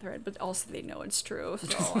 okay, Catherine, but also they know it's true,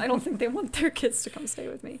 so I don't think they want their kids to come stay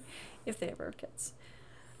with me, if they ever have kids.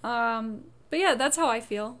 But yeah, that's how I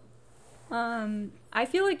feel. I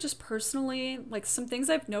feel like just personally, like, some things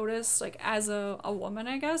I've noticed, like, as a woman,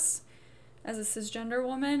 I guess, as a cisgender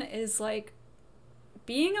woman, is, like,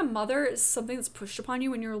 being a mother is something that's pushed upon you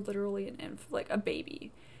when you're literally like a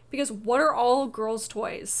baby. Because what are all girls'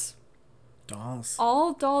 toys? Dolls.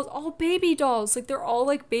 All dolls, all baby dolls. Like, they're all,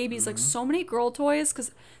 like, babies. Like, so many girl toys.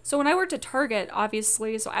 So when I worked at Target,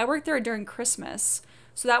 obviously, so I worked there during Christmas.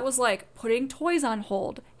 So that was, like, putting toys on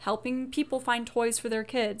hold, helping people find toys for their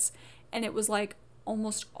kids. And it was, like,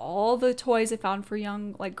 almost all the toys I found for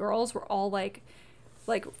young, like, girls were all, like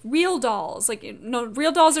real dolls. Like, no,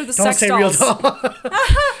 real dolls are the Don't sex say dolls. real doll.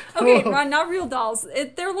 Okay, not real dolls.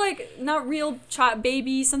 They're, like, not real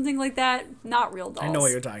baby, something like that. Not real dolls. I know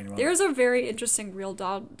what you're talking about. There's a very interesting real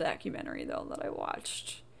doll documentary, though, that I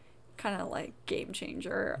watched. Kind of, like, game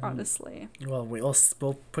changer, honestly. Well,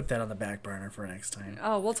 we'll put that on the back burner for next time.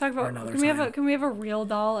 Oh, we'll talk about. Can we have a real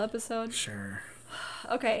doll episode? Sure.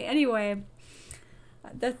 Okay. Anyway,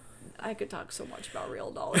 I could talk so much about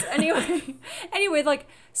real dolls. Anyway, like,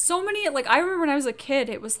 so many, like, I remember when I was a kid,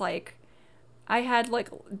 it was like, I had like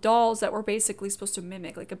dolls that were basically supposed to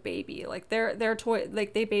mimic like a baby. Like their toy,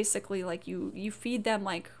 like they basically like you feed them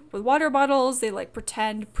like with water bottles. They like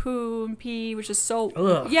pretend poo and pee, which is so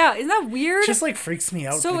Ugh. yeah. Isn't that weird? It just like freaks me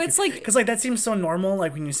out. So it's like because like that seems so normal.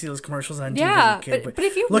 Like when you see those commercials on TV yeah, as a kid, but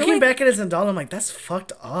if you looking really, back at it as an adult, I'm like, that's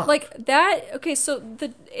fucked up. like that. Okay, so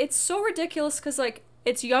it's so ridiculous because like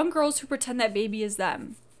it's young girls who pretend that baby is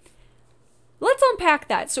them. Let's unpack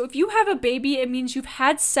that. So if you have a baby, it means you've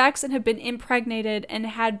had sex and have been impregnated and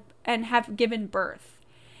have given birth.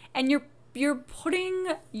 And you're putting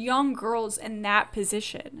young girls in that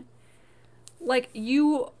position. Like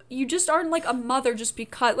you just aren't like a mother just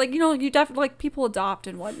because like you definitely like people adopt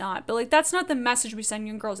and whatnot, but like that's not the message we send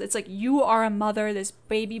young girls. It's like you are a mother, this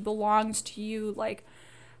baby belongs to you. Like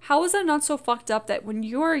how is that not so fucked up that when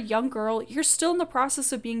you're a young girl, you're still in the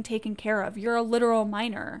process of being taken care of. You're a literal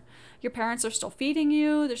minor. Your parents are still feeding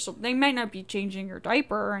you. They might not be changing your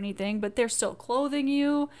diaper or anything, but they're still clothing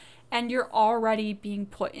you. And you're already being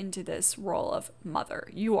put into this role of mother.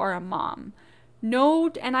 You are a mom.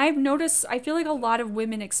 No, and I've noticed, I feel like a lot of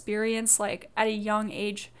women experience, like, at a young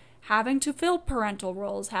age, having to fill parental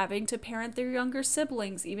roles, having to parent their younger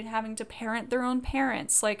siblings, even having to parent their own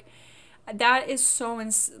parents. Like, that is so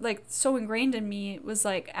ingrained in me. It was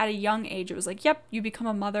like at a young age it was like, yep, you become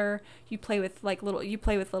a mother, you play with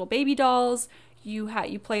little baby dolls, you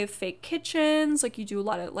play with fake kitchens, like you do a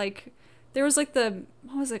lot of like there was like what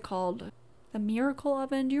was it called, the Miracle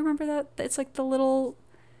Oven, do you remember that? It's like the little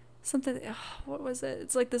something, what was it,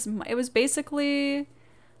 it's like this, it was basically,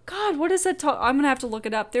 god, what is that I'm gonna have to look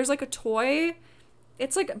it up. There's like a toy,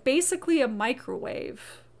 it's like basically a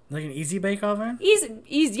microwave. Like an Easy Bake Oven?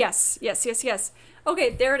 Easy, yes. Okay,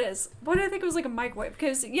 there it is. Why did I think it was like a microwave?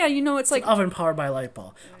 Because, yeah, it's like... It's an oven powered by a light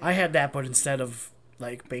bulb. I had that, but instead of,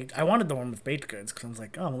 like, baked... I wanted the one with baked goods, because I was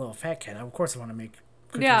like, oh, I'm a little fat kid. Of course I want to make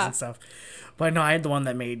cookies and stuff. But no, I had the one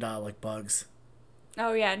that made, like, bugs.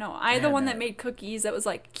 Oh, yeah, no. I had the one that made cookies that was,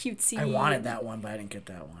 like, cutesy. I wanted that one, but I didn't get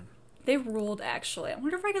that one. They ruled, actually. I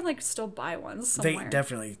wonder if I could, like, still buy one somewhere. They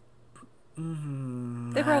definitely...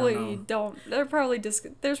 They probably don't. They're probably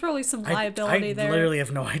there's probably some liability there. I literally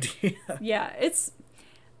have no idea. Yeah, it's...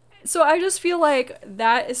 So I just feel like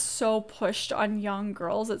that is so pushed on young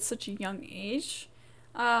girls at such a young age.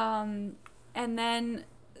 And then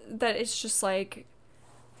that it's just like...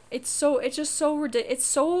 It's just so ridiculous. It's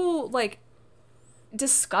so, like,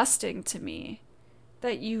 disgusting to me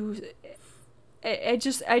that you... I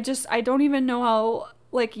don't even know how,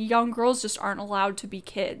 like, young girls just aren't allowed to be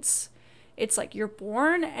kids. It's like you're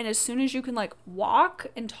born, and as soon as you can, like, walk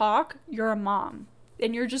and talk, you're a mom.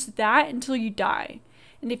 And you're just that until you die.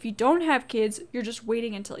 And if you don't have kids, you're just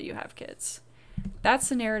waiting until you have kids. That's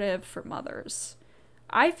the narrative for mothers.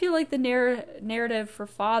 I feel like the narrative for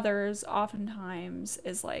fathers oftentimes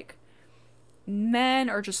is, like, men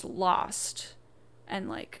are just lost and,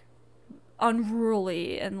 like,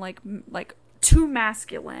 unruly and, like too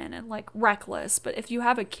masculine and, like, reckless. But if you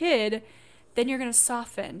have a kid, then you're going to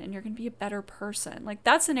soften and you're going to be a better person. Like,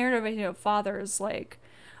 that's the narrative, of fathers. Like,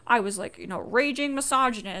 I was, like, raging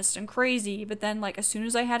misogynist and crazy, but then, like, as soon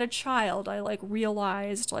as I had a child, I, like,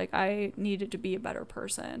 realized, like, I needed to be a better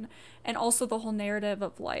person. And also the whole narrative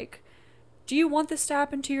of, like, do you want this to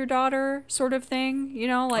happen to your daughter, sort of thing,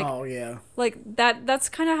 like, oh yeah, like that's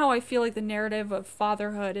kind of how I feel like the narrative of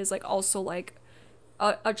fatherhood is, like, also, like,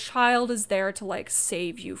 a child is there to, like,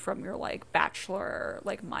 save you from your, like, bachelor,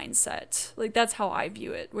 like, mindset. Like, that's how I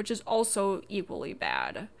view it, which is also equally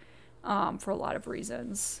bad, for a lot of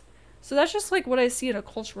reasons. So that's just, like, what I see at a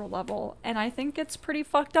cultural level, and I think it's pretty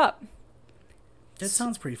fucked up. That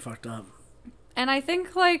sounds pretty fucked up. And I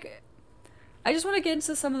think, like, I just want to get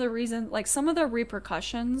into some of the some of the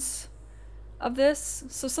repercussions of this.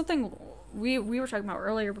 So something we were talking about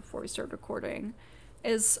earlier before we started recording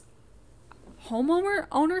is homeowner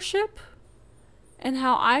ownership, and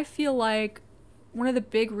how I feel like one of the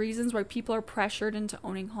big reasons why people are pressured into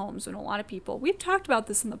owning homes, and a lot of people, we've talked about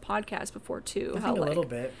this in the podcast before too, I think a little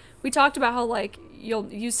bit. We talked about how, like,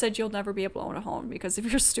 you said you'll never be able to own a home because of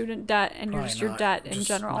your student debt and your debt in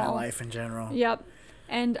general. My life in general. Yep.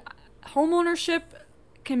 And home ownership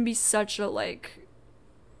can be such a, like,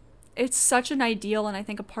 it's such an ideal, and I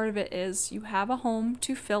think a part of it is you have a home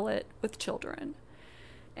to fill it with children.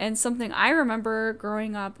 And something I remember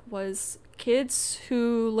growing up was kids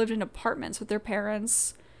who lived in apartments with their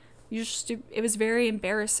parents. It was very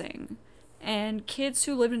embarrassing. And kids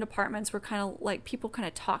who lived in apartments were kind of like, people kind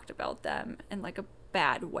of talked about them in, like, a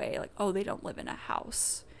bad way. Like, oh, they don't live in a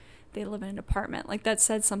house, they live in an apartment. Like, that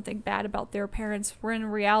said something bad about their parents, where in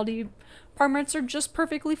reality, apartments are just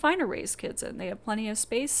perfectly fine to raise kids in. They have plenty of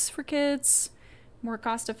space for kids, more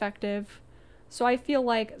cost effective. So I feel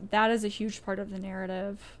like that is a huge part of the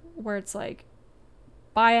narrative where it's like,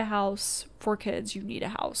 buy a house for kids, you need a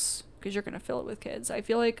house because you're going to fill it with kids. I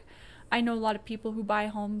feel like I know a lot of people who buy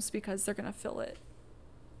homes because they're going to fill it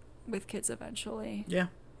with kids eventually. Yeah.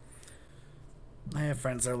 I have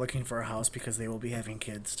friends that are looking for a house because they will be having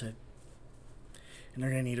kids and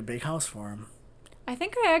they're going to need a big house for them. I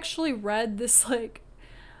think I actually read this, like,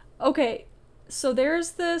 okay, so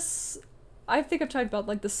there's this, I think I've talked about,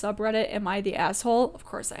 like, the subreddit, Am I the Asshole? Of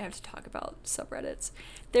course, I have to talk about subreddits.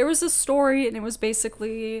 There was a story, and it was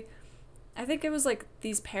basically, I think it was, like,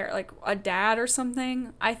 like, a dad or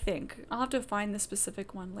something, I think. I'll have to find the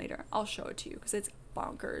specific one later. I'll show it to you, because it's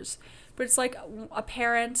bonkers. But it's, like, a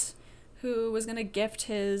parent who was going to gift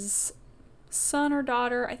his son or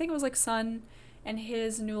daughter, I think it was, like, son, and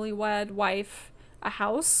his newlywed wife a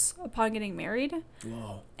house upon getting married.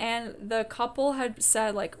 Whoa. And the couple had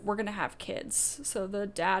said, like, we're gonna have kids. So the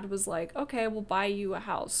dad was like, okay, we'll buy you a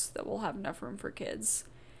house that will have enough room for kids.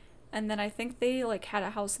 And then I think they, like, had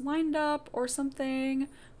a house lined up or something,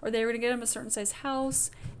 or they were gonna get him a certain size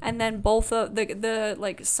house. And then both of the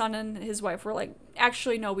like, son and his wife were like,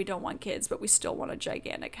 actually, no, we don't want kids, but we still want a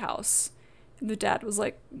gigantic house. And the dad was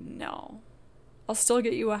like, no, I'll still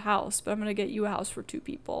get you a house, but I'm gonna get you a house for 2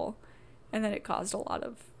 people. And then it caused a lot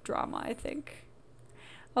of drama, I think.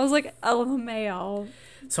 I was like, LMAO.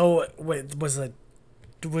 So, wait, was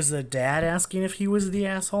the dad asking if he was the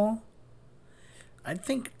asshole? I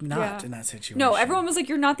think not in that situation. No, everyone was like,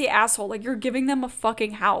 you're not the asshole. Like, you're giving them a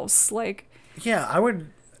fucking house. Like, yeah, I would.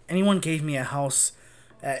 Anyone gave me a house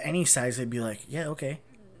at any size, I'd be like, yeah, okay.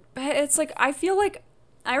 but it's like, I feel like,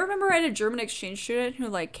 I remember I had a German exchange student who,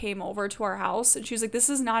 like, came over to our house, and she was like, this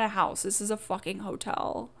is not a house. This is a fucking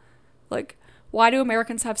hotel. Like, why do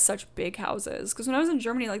Americans have such big houses? Because when I was in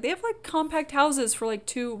Germany, like, they have, like, compact houses for, like,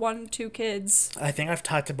 2 kids. I think I've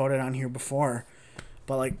talked about it on here before,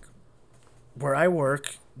 but, like, where I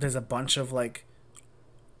work, there's a bunch of, like,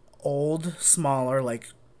 old, smaller, like,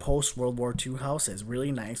 post-World War II houses.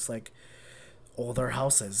 Really nice, like, older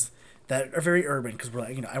houses that are very urban because we're,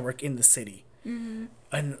 like, I work in the city. Mm-hmm.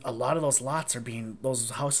 And a lot of those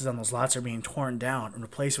houses on those lots are being torn down and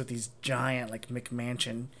replaced with these giant, like,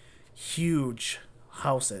 McMansion huge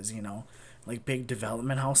houses, like big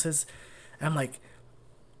development houses. And I'm like,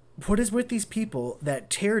 what is with these people that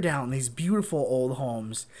tear down these beautiful old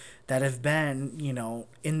homes that have been,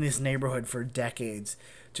 in this neighborhood for decades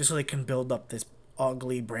just so they can build up this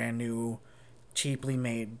ugly, brand new, cheaply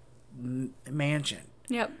made mansion?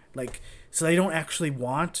 Yep. Like, so they don't actually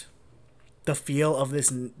want the feel of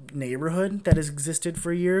this neighborhood that has existed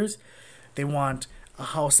for years. They want a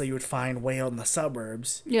house that you would find way out in the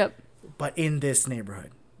suburbs. Yep. But in this neighborhood,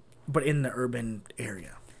 but in the urban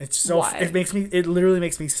area. It's so Why? It literally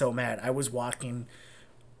makes me so mad. I was walking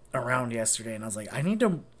around yesterday and I was like, I need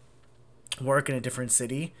to work in a different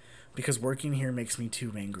city because working here makes me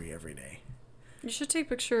too angry every day. You should take a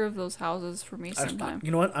picture of those houses for me sometime. You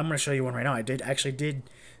know what? I'm going to show you one right now. I actually did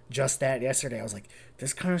just that yesterday. I was like,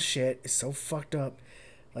 this kind of shit is so fucked up.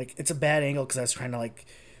 Like, it's a bad angle because I was trying to, like,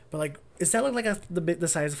 but, like, is that like the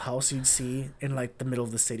size of house you'd see in, like, the middle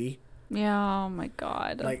of the city? Yeah, oh my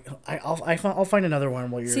god. Like, I'll find another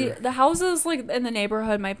one while you're... See, the houses, like, in the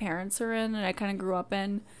neighborhood my parents are in and I kind of grew up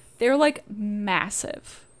in, they're, like,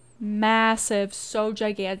 massive. Massive, so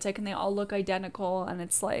gigantic, and they all look identical, and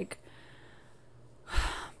it's like...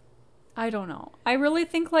 I don't know. I really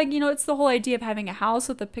think, like, it's the whole idea of having a house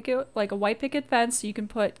with a white picket fence so you can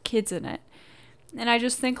put kids in it. And I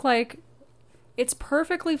just think, like, it's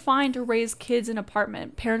perfectly fine to raise kids in an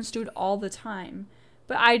apartment. Parents do it all the time.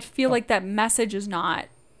 But I feel like that message is not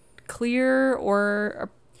clear or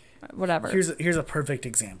whatever. Here's a perfect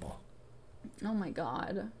example. Oh my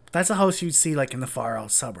god. That's a house you'd see, like, in the far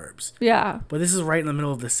out suburbs. Yeah. But this is right in the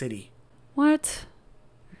middle of the city. What?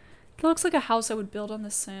 It looks like a house I would build on The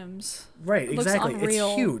Sims. Right, exactly.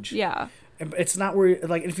 It's huge. Yeah. It's not where,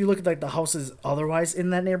 like, if you look at, like, the houses otherwise in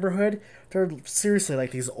that neighborhood, they're seriously, like,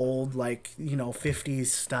 these old, like, 50s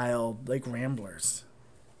style, like, ramblers.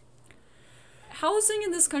 Housing in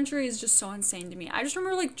this country is just so insane to me. I just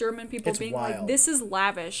remember, like, German people being wild. like, this is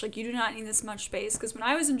lavish. Like, you do not need this much space. Because when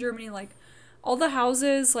I was in Germany, like, all the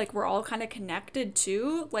houses, like, were all kind of connected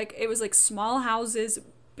too. Like, it was, like, small houses,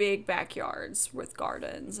 big backyards with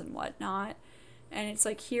gardens and whatnot. And it's,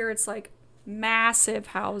 like, here it's, like, massive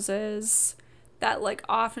houses that, like,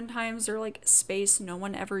 oftentimes are, like, space no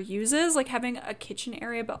one ever uses. Like, having a kitchen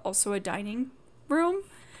area but also a dining room.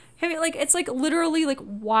 Like, it's, like, literally, like,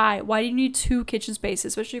 why do you need 2 kitchen spaces,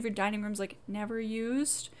 especially if your dining room's, like, never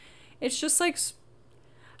used? It's just, like,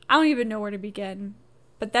 I don't even know where to begin.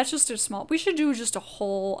 But that's just a small. We should do just a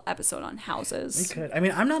whole episode on houses. We could. I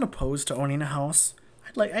mean, I'm not opposed to owning a house.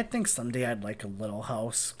 I think someday I'd like a little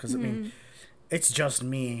house because I mean, it's just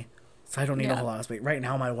me, so I don't need a whole house. But right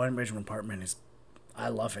now, my one-bedroom apartment is, I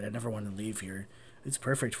love it. I never want to leave here. It's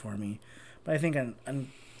perfect for me. But I think a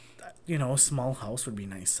small house would be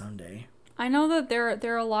nice someday. I know that there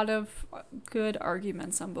are a lot of good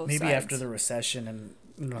arguments on both sides. Maybe after the recession and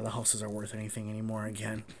the houses are worth anything anymore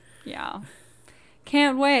again. Yeah.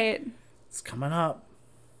 Can't wait. It's coming up.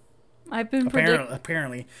 I've been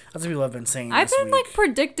apparently that's what people have been saying. I've been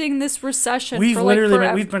predicting this recession. We've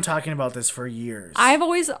been talking about this for years. I've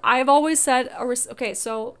always said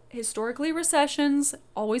so historically recessions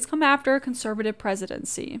always come after a conservative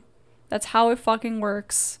presidency. That's how it fucking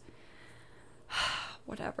works.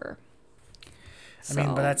 Whatever. I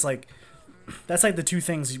mean, but that's like the two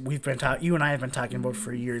things you and I have been talking about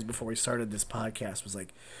for years before we started this podcast was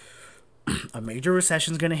like a major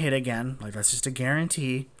recession's gonna hit again. Like that's just a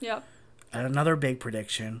guarantee. Yep. And another big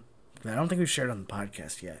prediction that I don't think we've shared on the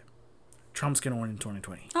podcast yet. Trump's gonna win in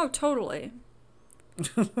 2020. Oh, totally.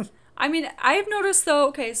 I mean, I've noticed though.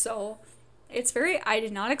 Okay, so it's I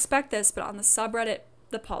did not expect this, but on the subreddit,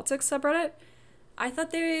 the politics subreddit, I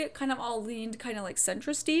thought they kind of all leaned kind of like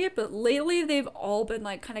centrist-y, but lately they've all been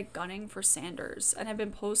like kind of gunning for Sanders and have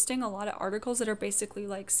been posting a lot of articles that are basically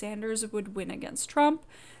like Sanders would win against Trump.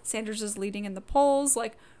 Sanders is leading in the polls.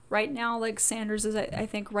 Like right now, like Sanders is, I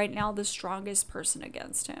think right now, the strongest person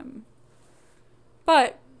against him.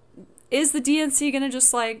 But is the DNC going to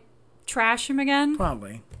just like trash him again?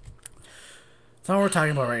 Probably. That's not what we're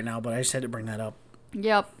talking about right now, but I just had to bring that up.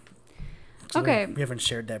 Yep. So okay. We haven't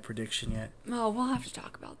shared that prediction yet. Oh, we'll have to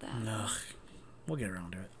talk about that. Ugh. We'll get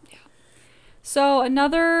around to it. Yeah. So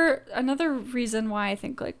another reason why I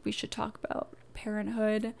think like we should talk about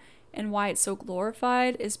parenthood and why it's so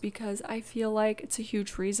glorified is because I feel like it's a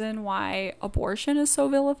huge reason why abortion is so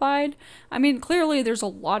vilified. I mean, clearly there's a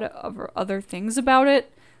lot of other things about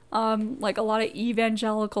it. Like a lot of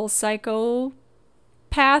evangelical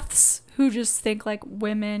psychopaths who just think like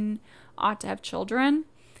women ought to have children.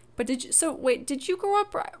 But did you grow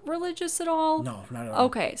up religious at all? No, not at all.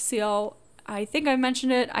 Okay, so I think I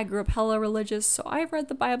mentioned it. I grew up hella religious, so I've read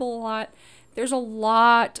the Bible a lot. There's a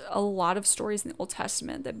lot of stories in the Old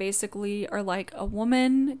Testament that basically are like a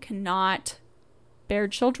woman cannot bear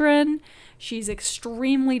children. She's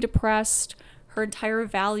extremely depressed. Her entire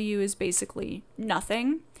value is basically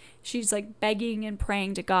nothing. She's like begging and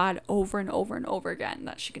praying to God over and over and over again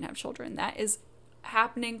that she can have children. That is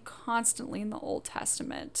happening constantly in the Old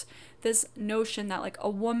Testament. This notion that like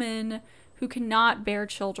a woman who cannot bear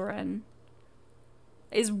children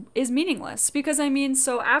is meaningless. Because I mean,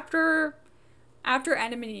 so after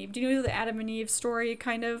Adam and Eve, do you know the Adam and Eve story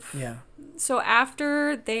kind of? Yeah. So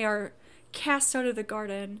after they are cast out of the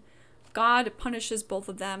garden, God punishes both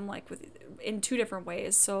of them like in two different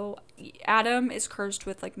ways. So Adam is cursed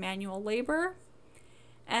with like manual labor,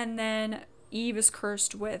 and then Eve is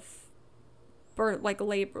cursed with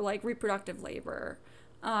labor, like reproductive labor.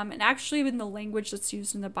 And actually in the language that's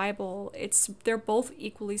used in the Bible, they're both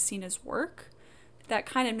equally seen as work. That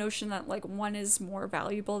kind of notion that like one is more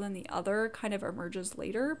valuable than the other kind of emerges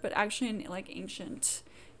later, but actually in like ancient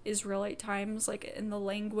Israelite times, like in the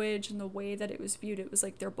language and the way that it was viewed, it was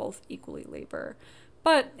like they're both equally labor.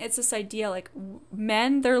 But it's this idea like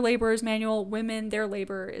men, their labor is manual, women, their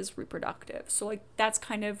labor is reproductive. So like that's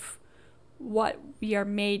kind of what we are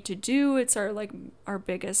made to do. It's our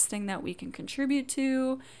biggest thing that we can contribute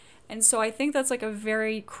to. And so I think that's like a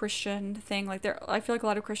very Christian thing. Like I feel like a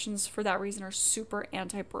lot of Christians for that reason are super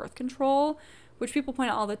anti-birth control, which people point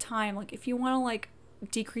out all the time. Like if you want to like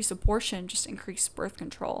decrease abortion, just increase birth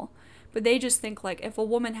control. But they just think like if a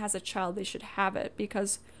woman has a child, they should have it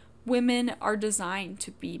because women are designed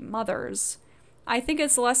to be mothers. I think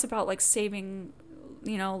it's less about like saving,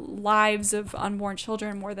 lives of unborn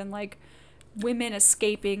children more than like women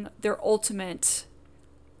escaping their ultimate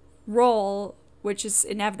role, which is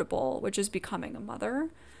inevitable, which is becoming a mother.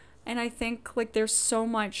 And I think like there's so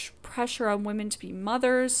much pressure on women to be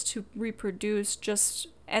mothers, to reproduce,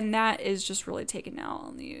 and that is just really taken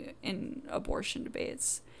out in abortion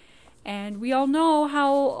debates. And we all know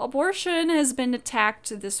how abortion has been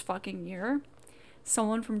attacked this fucking year.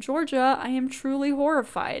 Someone from Georgia, I am truly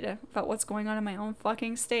horrified about what's going on in my own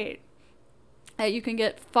fucking state. That you can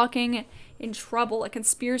get fucking in trouble, a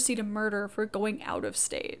conspiracy to murder for going out of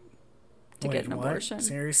state to get an abortion.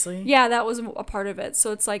 Seriously? Yeah, that was a part of it.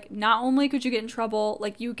 So it's like not only could you get in trouble,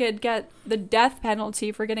 like you could get the death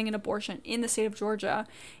penalty for getting an abortion in the state of Georgia.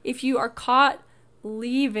 If you are caught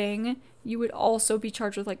leaving you would also be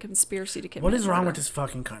charged with like conspiracy to commit What is wrong murder. with this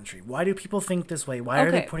fucking country? Why do people think this way? Why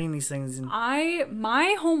are they Okay. putting these things in?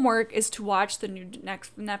 My homework is to watch the new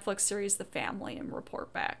next Netflix series The Family and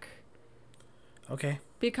report back. Okay.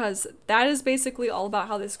 Because that is basically all about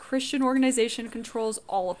how this Christian organization controls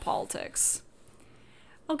all of politics.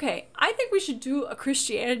 Okay, I think we should do a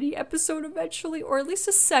Christianity episode eventually, or at least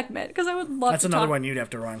a segment, because I would love That's to another talk. one you'd have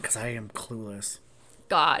to run because I am clueless.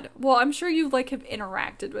 God. Well, I'm sure you like have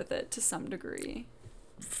interacted with it to some degree.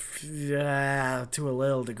 Yeah, to a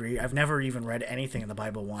little degree. I've never even read anything in the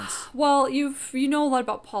Bible once. Well, you know a lot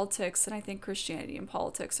about politics, and I think Christianity and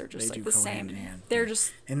politics are just They like do the go same. hand in hand. They're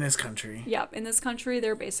just In this country. in this country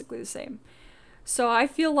they're basically the same. So I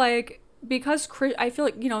feel like because I feel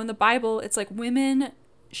like in the Bible it's like women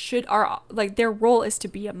are like their role is to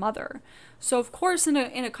be a mother. So of course in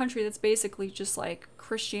a country that's basically just like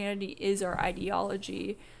Christianity is our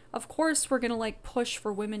ideology, of course we're going to like push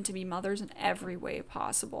for women to be mothers in every way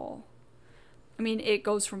possible. I mean, it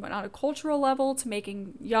goes from on a cultural level to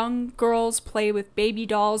making young girls play with baby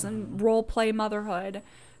dolls and role play motherhood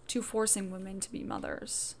to forcing women to be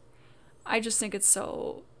mothers. I just think it's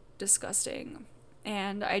so disgusting.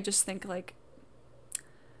 And I just think like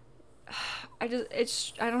I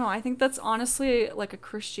don't know. I think that's honestly like a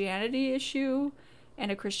Christianity issue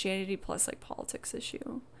and a Christianity plus like politics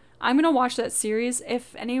issue. I'm going to watch that series.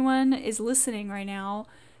 If anyone is listening right now,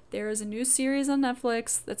 there is a new series on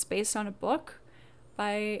Netflix that's based on a book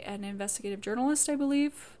by an investigative journalist, I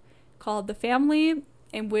believe, called The Family,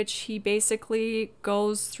 in which he basically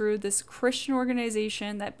goes through this Christian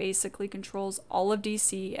organization that basically controls all of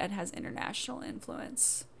DC and has international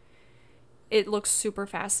influence. It looks super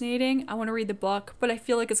fascinating. I want to read the book, but I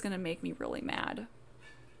feel like it's going to make me really mad.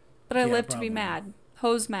 But I live probably. to be mad.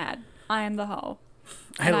 Ho's mad. I am the hoe.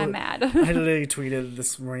 I And I'm mad. I literally tweeted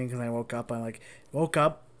this morning because I woke up. Woke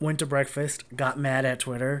up, went to breakfast, got mad at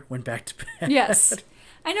Twitter, went back to bed. Yes.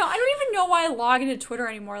 I know. I don't even know why I log into Twitter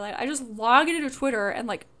anymore. Like, I just log into Twitter and,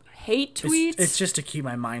 like, hate tweets. It's just to keep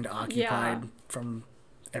my mind occupied Yeah. from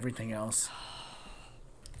everything else.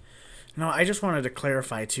 No, I just wanted to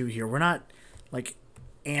clarify, too, here. We're not, like,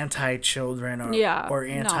 anti-children or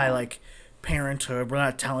anti, no. like, parenthood. We're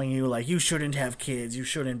not telling you, like, you shouldn't have kids. You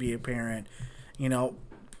shouldn't be a parent. You know,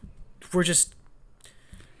 we're just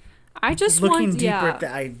I just looking want, deeper yeah. at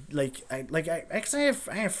the I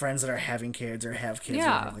have friends that are having kids or have kids.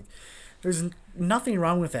 Yeah. Or like, there's nothing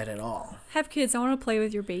wrong with that at all. Have kids. I want to play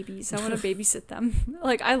with your babies. I want to babysit them.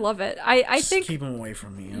 Like, I love it. I Just think... keep them away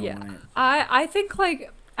from me. I don't Yeah. want it.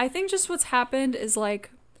 I think just what's happened is,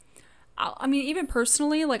 like... I mean, even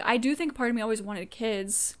personally, like, I do think part of me always wanted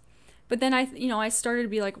kids. But then I started to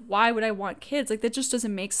be like, why would I want kids? Like, that just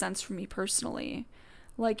doesn't make sense for me personally.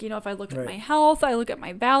 Like, if I look at my health, I look at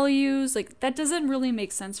my values, like, that doesn't really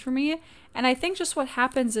make sense for me. And I think just what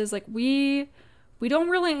happens is, like, we don't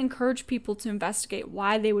really encourage people to investigate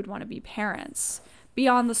why they would want to be parents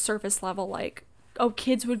beyond the surface level, like, oh,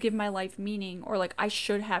 kids would give my life meaning, or, like, I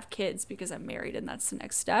should have kids because I'm married and that's the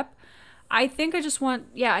next step. I think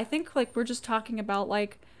I think, like, we're just talking about,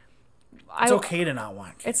 like, It's okay to not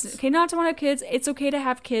want kids. it's okay not to want to have kids. It's okay to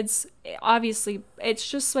have kids. Obviously, it's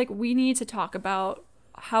just like we need to talk about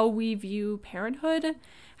how we view parenthood,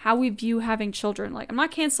 how we view having children. Like, I'm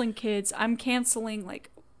not canceling kids. I'm canceling, like,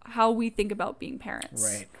 how we think about being parents.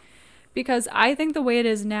 Right. Because I think the way it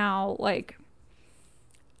is now, like,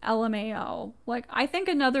 LMAO. Like, I think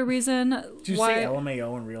another reason Did you say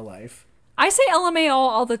LMAO in real life? I say LMAO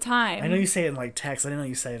all the time. I know you say it in, like, text. I didn't know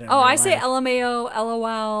you say it in Oh, real I say life. LMAO,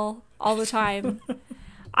 LOL all the time.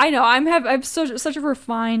 I know I'm such a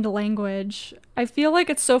refined language. I feel like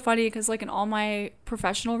it's so funny because, like, in all my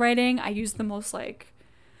professional writing, I use the most, like,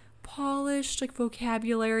 polished, like,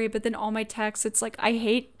 vocabulary, but then all my texts, it's like I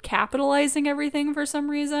hate capitalizing everything for some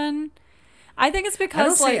reason. I think it's because, I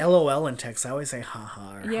don't say like, LOL in text. I always say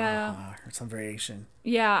haha or Yeah. ha or some variation.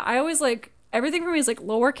 yeah, I always, like, everything for me is, like,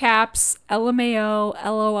 lower caps, LMAO,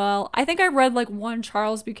 LOL. I think I read, like, one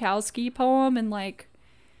Charles Bukowski poem in, like,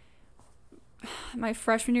 my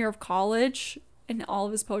freshman year of college, and all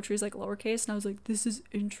of his poetry is, like, lowercase, and I was like, this is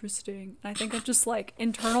interesting. And I think I've just, like,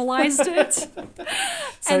 internalized it.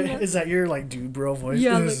 So And- is that your, like, dude bro voice?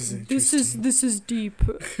 Yeah, This like, is this is deep.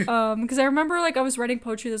 Because I remember, like, I was writing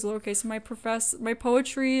poetry that's lowercase, and my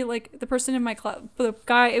poetry, like, the person in my class, the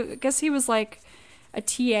guy, I guess he was, like, a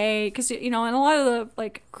TA, because, in a lot of the,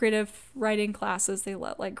 like, creative writing classes, they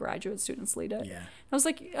let, like, graduate students lead it. Yeah. I was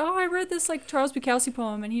like, oh, I read this, like, Charles Bukowski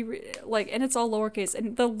poem, and and it's all lowercase,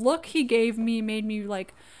 and the look he gave me made me,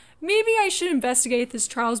 like, maybe I should investigate this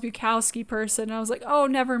Charles Bukowski person. And I was like, oh,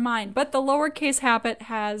 never mind. But the lowercase habit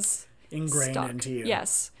has Ingrained stuck. into you.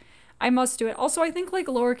 Yes. I must do it. Also, I think like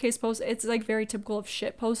lowercase post, it's like very typical of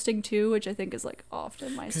shit posting too, which I think is like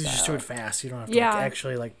often my style. Because you just do it fast. You don't have to Yeah. like,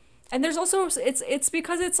 actually like. And there's also it's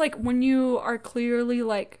because it's like when you are clearly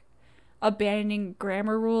like abandoning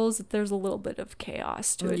grammar rules, there's a little bit of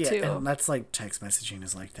chaos to it too. And that's like text messaging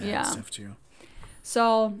is like that Yeah. and stuff too.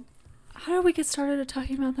 So, how did we get started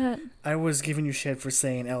talking about that? I was giving you shit for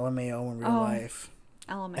saying LMAO in real life.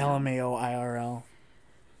 LMAO. LMAO IRL.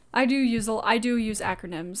 I do use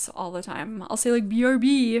acronyms all the time. I'll say like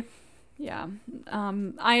BRB. Yeah.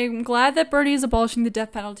 I'm glad that Bernie is abolishing the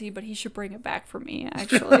death penalty, but he should bring it back for me,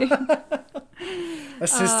 actually.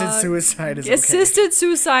 Assisted suicide is okay. Assisted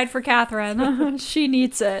suicide for Catherine. She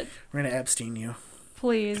needs it. We're gonna Epstein you.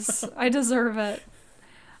 Please. I deserve it.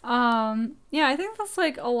 Yeah, I think that's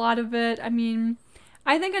like a lot of it. I mean,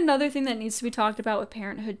 I think another thing that needs to be talked about with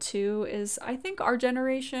parenthood too is I think our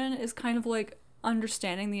generation is kind of like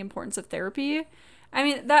understanding the importance of therapy. I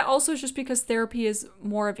mean, that also is just because therapy is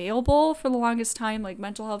more available. For the longest time, like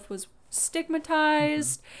mental health was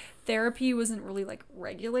stigmatized. Therapy wasn't really like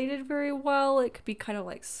regulated very well. It could be kind of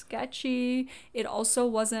like sketchy. It also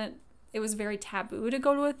wasn't, it was very taboo to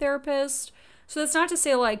go to a therapist. So that's not to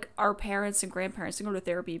say like our parents and grandparents didn't go to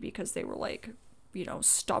therapy because they were like, you know,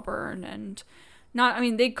 stubborn and not, I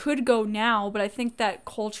mean, they could go now, but I think that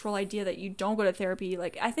cultural idea that you don't go to therapy,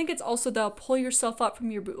 like, I think it's also the pull yourself up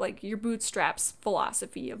from your bootstraps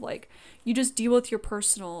philosophy of like, you just deal with your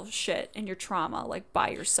personal shit and your trauma, like, by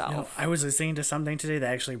yourself. You know, I was listening to something today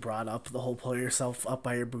that actually brought up the whole pull yourself up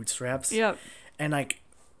by your bootstraps. Yep. And like,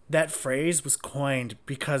 that phrase was coined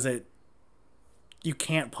because you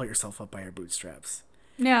can't pull yourself up by your bootstraps.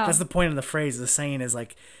 Yeah. That's the point of the phrase. The saying is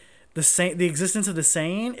like, the existence of the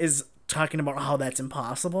saying is talking about how that's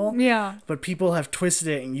impossible. Yeah. But people have twisted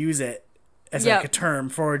it and use it as Yep. like a term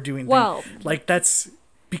for doing Well, things. Like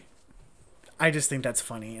I just think that's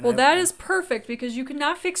funny. Well, that is perfect because you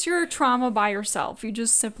cannot fix your trauma by yourself. You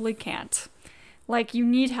just simply can't. Like, you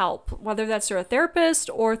need help, whether that's through a therapist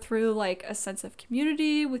or through like a sense of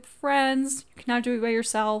community with friends. You cannot do it by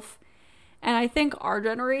yourself. And I think our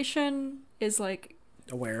generation is like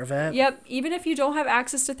aware of it. Yep. Even if you don't have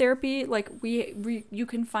access to therapy, like you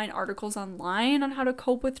can find articles online on how to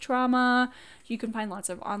cope with trauma. You can find lots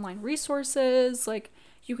of online resources. Like,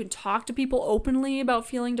 you can talk to people openly about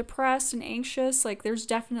feeling depressed and anxious. Like, there's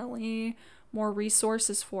definitely more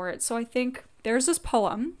resources for it. So I think there's this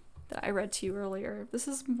poem that I read to you earlier. This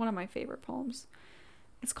is one of my favorite poems.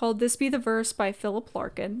 It's called This Be the Verse by Philip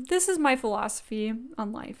Larkin. This is my philosophy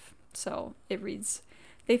on life. So it reads,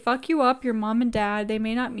 they fuck you up, your mom and dad, they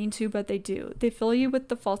may not mean to, but they do. They fill you with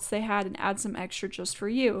the faults they had and add some extra just for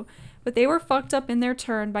you. But they were fucked up in their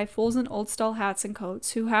turn by fools in old-style hats and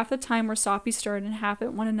coats, who half the time were soppy stern and half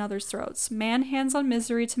at one another's throats. Man hands on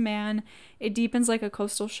misery to man, it deepens like a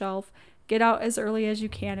coastal shelf. Get out as early as you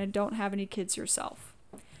can and don't have any kids yourself.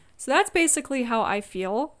 So that's basically how I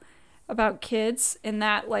feel about kids, in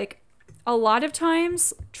that, like, a lot of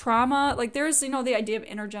times trauma, like, there's, you know, the idea of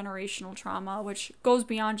intergenerational trauma, which goes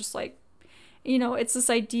beyond just like, you know, it's this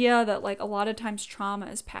idea that like a lot of times trauma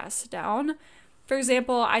is passed down. For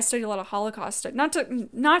example, I study a lot of Holocaust, not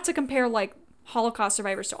to compare like Holocaust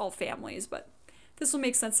survivors to all families, but this will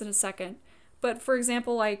make sense in a second. But for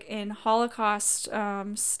example, like in Holocaust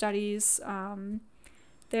studies,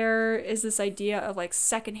 there is this idea of like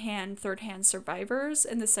secondhand, thirdhand survivors,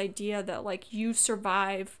 and this idea that like you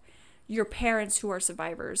survive your parents who are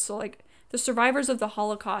survivors. So like the survivors of the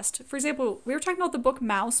Holocaust, for example, we were talking about the book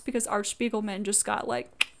Mouse because Art Spiegelman just got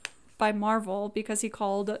like by Marvel because he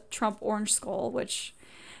called Trump Orange Skull, which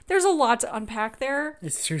there's a lot to unpack there.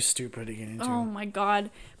 It's too stupid to get into. Oh my god.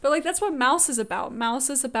 But like that's what Mouse is about. Mouse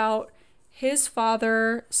is about his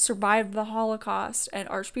father survived the Holocaust, and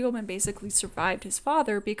Art Spiegelman basically survived his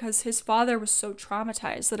father because his father was so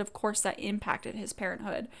traumatized that of course that impacted his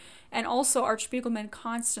parenthood. And also Art Spiegelman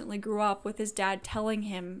constantly grew up with his dad telling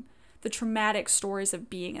him the traumatic stories of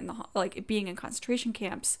being in concentration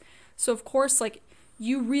camps. So of course, like,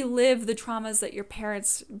 you relive the traumas that your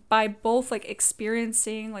parents, by both like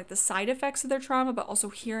experiencing like the side effects of their trauma, but also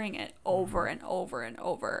hearing it over and over and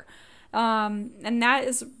over. And that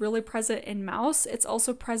is really present in Mouse. It's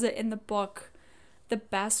also present in the book The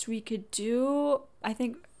Best We Could Do, I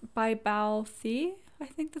think, by Bao Thi. I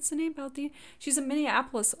think that's the name, Bao Thi. She's a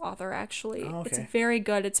Minneapolis author, actually. Oh, okay. It's very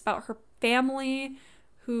good. It's about her family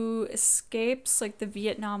who escapes like the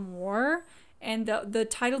Vietnam War. And the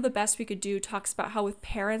title The Best We Could Do talks about how with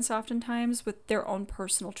parents oftentimes with their own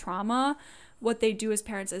personal trauma, what they do as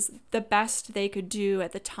parents is the best they could do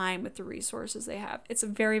at the time with the resources they have. It's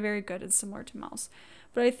very, very good and similar to Mouse.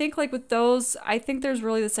 But I think like with those, I think there's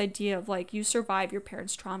really this idea of like you survive your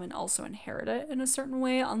parents' trauma and also inherit it in a certain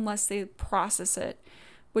way unless they process it,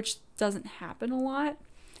 which doesn't happen a lot.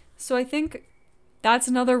 So I think that's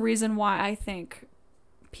another reason why I think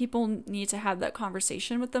people need to have that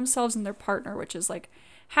conversation with themselves and their partner, which is like,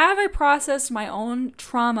 have I processed my own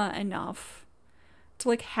trauma enough to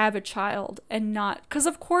like have a child and not, because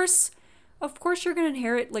of course you're going to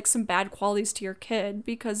inherit like some bad qualities to your kid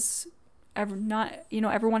because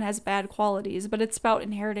everyone has bad qualities, but it's about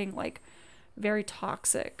inheriting like very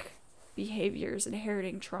toxic behaviors,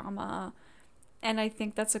 inheriting trauma. And I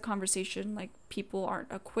think that's a conversation like people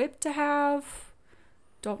aren't equipped to have,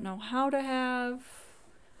 don't know how to have.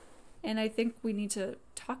 And I think we need to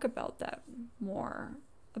talk about that more,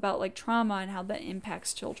 about like trauma and how that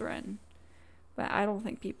impacts children. But I don't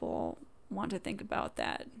think people want to think about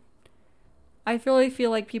that. I really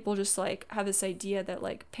feel like people just like have this idea that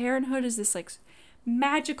like parenthood is this like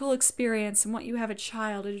magical experience, and once you have a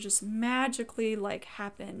child, it'll just magically like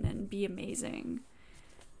happen and be amazing,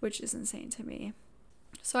 which is insane to me.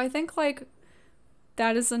 So I think like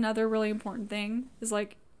that is another really important thing, is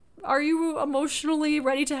like, are you emotionally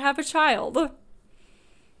ready to have a child?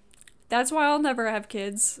 That's why I'll never have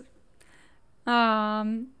kids.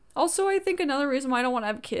 Also, I think another reason why I don't want to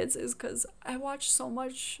have kids is because I watch so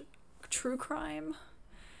much true crime,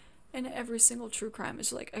 and every single true crime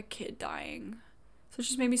is like a kid dying. So it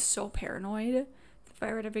just made me so paranoid. If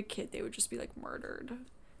I were to have a kid, they would just be like murdered.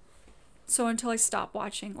 So until I stop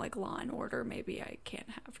watching like Law and Order, maybe I can't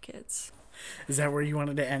have kids. Is that where you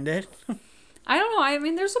wanted to end it? I don't know. I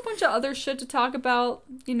mean, there's a bunch of other shit to talk about,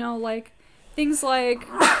 you know, like things like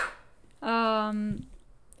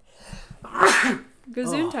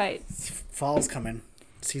Gesundheit. Fall's coming.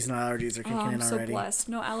 Seasonal allergies are kicking in already. I'm so blessed.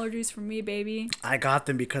 No allergies from me, baby. I got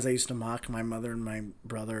them because I used to mock my mother and my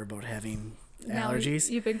brother about having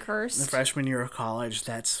allergies. You've been cursed. The freshman year of college,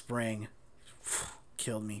 that spring,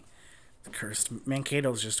 killed me. Cursed.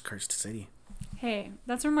 Mankato's just a cursed city. Hey,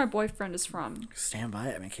 that's where my boyfriend is from. Stand by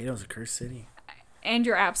it. Mankato's a cursed city. And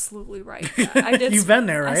you're absolutely right. I did. You've been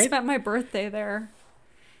there, right? I spent my birthday there.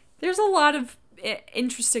 There's a lot of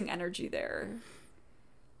interesting energy there.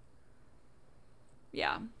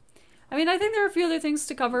 Yeah. I mean, I think there are a few other things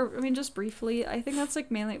to cover. I mean, just briefly. I think that's like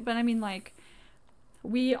mainly, but I mean, like,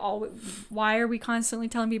 why are we constantly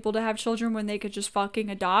telling people to have children when they could just fucking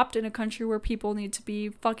adopt in a country where people need to be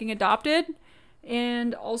fucking adopted?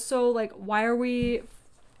 And also, like, why are we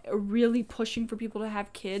really pushing for people to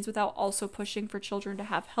have kids without also pushing for children to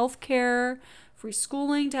have healthcare, free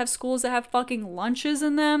schooling, to have schools that have fucking lunches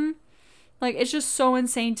in them? Like, it's just so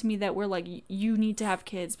insane to me that we're like, you need to have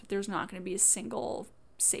kids, but there's not going to be a single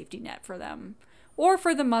safety net for them, or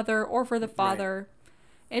for the mother, or for the father.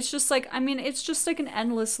 Right. It's just like, I mean, it's just like an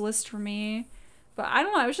endless list for me. But I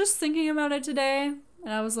don't know, I was just thinking about it today,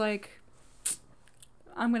 and I was like,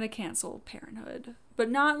 I'm going to cancel parenthood. But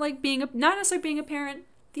not like not necessarily being a parent,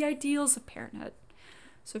 the ideals of parenthood.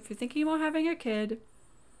 So if you're thinking about having a kid,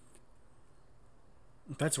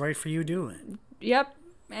 if that's right for you, do it. Yep.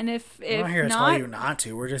 And if we're not here to tell you not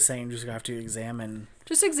to. We're just saying you just have to examine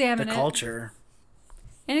the culture.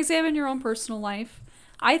 And examine your own personal life.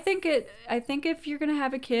 I think if you're gonna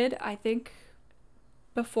have a kid, I think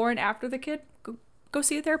before and after the kid, go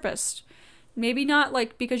see a therapist. Maybe not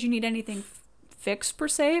like because you need anything fixed per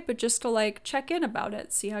se, but just to like check in about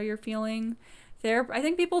it, see how you're feeling. I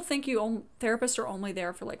think people think therapists are only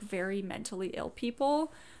there for like very mentally ill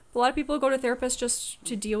people. A lot of people go to therapists just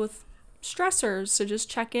to deal with stressors, to just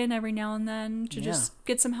check in every now and then, to just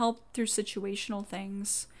get some help through situational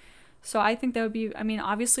things. So I think that would be, I mean,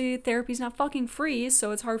 obviously therapy's not fucking free,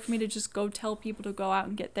 so it's hard for me to just go tell people to go out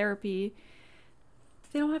and get therapy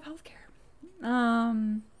if they don't have healthcare.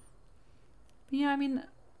 Yeah, I mean,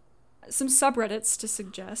 some subreddits to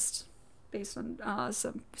suggest based on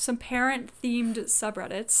some parent-themed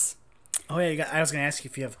subreddits. Oh yeah, I was gonna ask you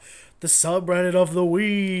if you have the subreddit of the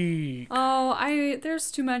week. Oh, there's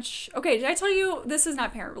too much. Okay, did I tell you this is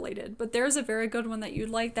not parent related, but there's a very good one that you'd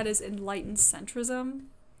like that is enlightened centrism.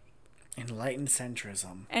 Enlightened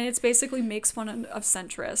centrism. And it's basically makes fun of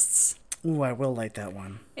centrists. Ooh, I will like that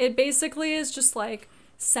one. It basically is just like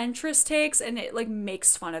centrist takes, and it like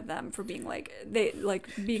makes fun of them for being like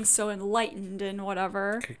being so enlightened and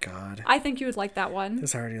whatever. Good God. I think you would like that one.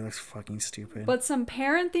 This already looks fucking stupid. But some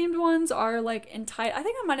parent themed ones are like entitled. I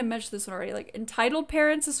think I might have mentioned this one already. Like entitled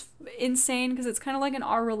parents is insane because it's kind of like an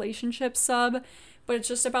our relationship sub, but it's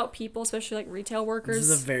just about people, especially like retail workers. This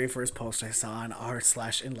is the very firr post I saw on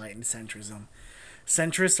r/enlightened centrism.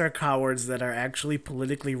 Centrists are cowards that are actually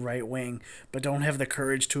politically right-wing, but don't have the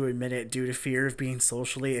courage to admit it due to fear of being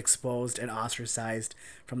socially exposed and ostracized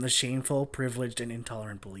from the shameful, privileged, and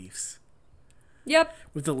intolerant beliefs. Yep.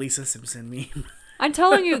 With the Lisa Simpson meme. I'm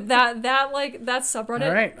telling you that subreddit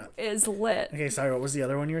All right. is lit. Okay, sorry, what was the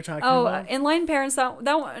other one you were talking Oh, about? enlightened parents. That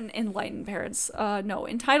one, enlightened parents. No,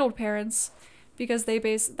 entitled parents, because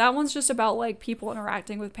that one's just about like people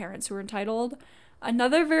interacting with parents who are entitled.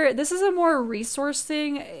 This is a more resource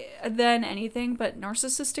thing than anything, but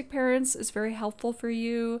narcissistic parents is very helpful for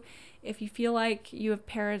you if you feel like you have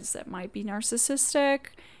parents that might be narcissistic.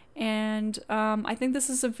 And I think this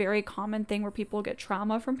is a very common thing where people get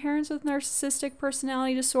trauma from parents with narcissistic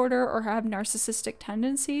personality disorder or have narcissistic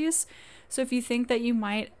tendencies. So if you think that you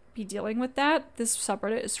might be dealing with that, this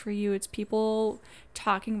subreddit is for you. It's people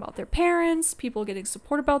talking about their parents, people getting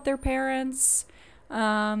support about their parents.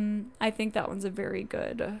 I think that one's a very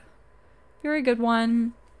good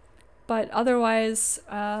one. But otherwise,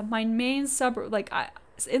 my main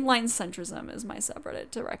Enlightened Centrism is my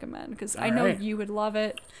subreddit to recommend because I know you would love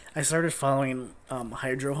it. I started following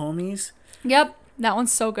Hydro Homies. Yep, that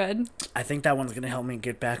one's so good. I think that one's going to help me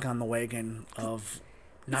get back on the wagon of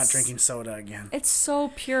not drinking soda again. It's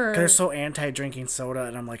so pure. They're so anti-drinking soda,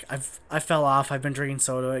 and I'm like, I fell off. I've been drinking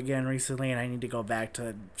soda again recently, and I need to go back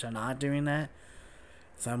to not doing that.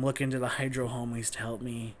 So I'm looking to the Hydro Homies to help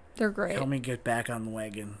me. They're great. Help me get back on the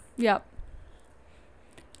wagon. Yep.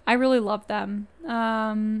 I really love them.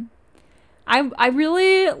 I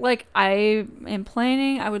really like. I am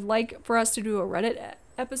planning. I would like for us to do a Reddit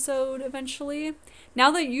episode eventually.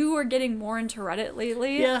 Now that you are getting more into Reddit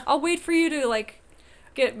lately, yeah. I'll wait for you to like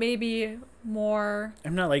get maybe more.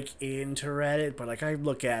 I'm not like into Reddit, but like I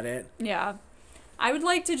look at it. Yeah, I would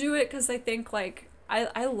like to do it because I think like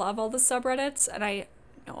I love all the subreddits and I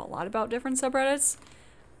know a lot about different subreddits,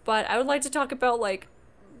 but I would like to talk about like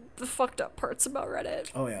the fucked up parts about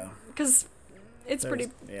Reddit. Oh yeah. Because it's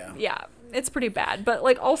pretty. Yeah. Yeah, it's pretty bad, but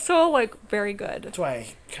like also like very good. That's why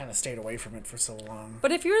I kind of stayed away from it for so long.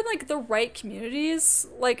 But if you're in like the right communities,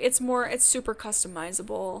 like it's super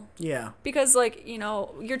customizable. Yeah. Because like, you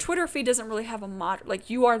know, your Twitter feed doesn't really have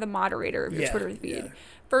like you are the moderator of your Twitter feed. Yeah.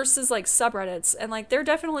 Versus like subreddits, and like there are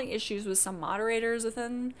definitely issues with some moderators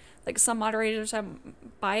within, like some moderators have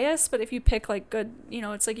bias, but if you pick like good, you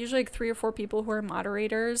know, it's like usually like 3 or 4 people who are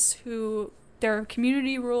moderators who there are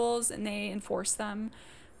community rules and they enforce them,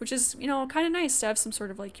 which is, you know, kind of nice to have some sort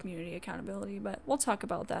of like community accountability, but we'll talk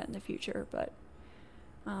about that in the future. But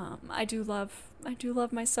I do love my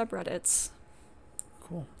subreddits.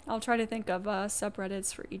 Cool. I'll try to think of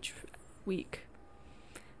subreddits for each week.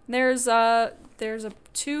 There's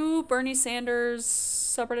 2 Bernie Sanders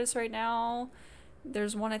subreddits right now.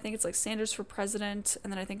 There's one, I think it's like Sanders for President,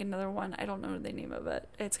 and then I think another one, I don't know the name of it.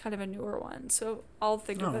 It's kind of a newer one, so I'll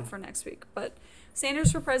think of it for next week. But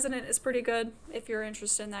Sanders for President is pretty good if you're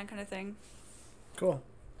interested in that kind of thing. Cool.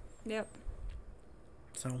 Yep.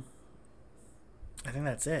 So, I think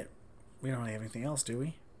that's it. We don't have anything else, do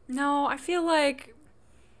we? No, I feel like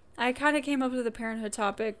I kind of came up with the parenthood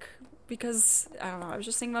topic because, I don't know, I was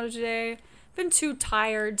just thinking about it today. I've been too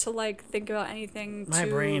tired to, like, think about anything. My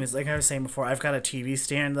brain is, like I was saying before, I've got a TV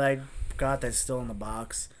stand that I got that's still in the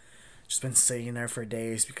box. Just been sitting there for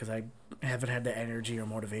days because I haven't had the energy or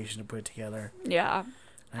motivation to put it together. Yeah.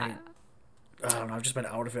 I don't know, I've just been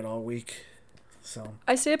out of it all week. So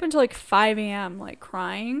I stayed up until, like, 5 a.m., like,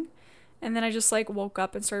 crying. And then I just, like, woke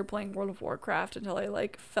up and started playing World of Warcraft until I,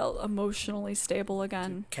 like, felt emotionally stable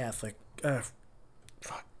again.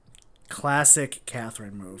 Classic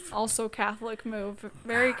Catherine move. Also Catholic move.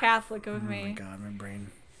 Very Catholic of me. Oh my god, my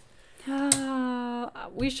brain.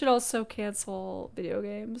 We should also cancel video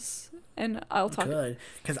games. And I'll talk. Good.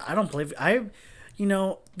 Because I don't play... You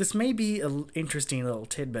know, this may be an interesting little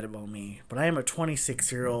tidbit about me, but I am a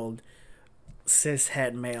 26-year-old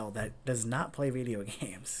cishet male that does not play video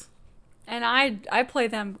games. And I play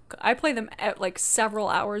them at like several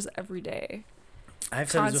hours every day. I've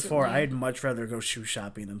said this before, I'd much rather go shoe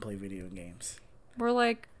shopping than play video games. We're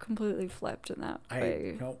like completely flipped in that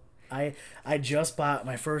way. I just bought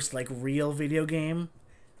my first like real video game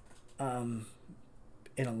in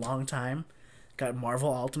a long time. Got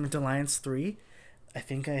Marvel Ultimate Alliance 3. I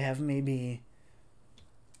think I have maybe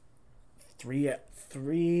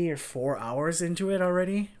 3 or 4 hours into it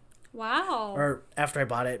already. Wow. Or after I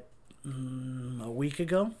bought it a week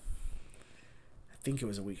ago. I think it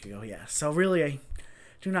was a week ago, yeah. So really, I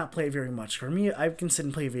do not play very much. For me, I can sit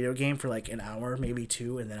and play a video game for like an hour, maybe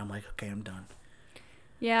 2, and then I'm like, okay, I'm done.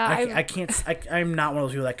 Yeah, I can't. I'm not one of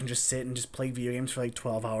those people that can just sit and just play video games for like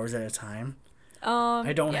 12 hours at a time.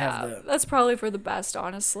 I don't yeah, have the. That's probably for the best,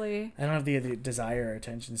 honestly. I don't have the desire or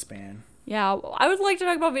attention span. Yeah, I would like to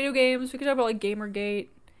talk about video games. We could talk about like Gamergate.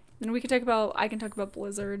 Then we could talk about. I can talk about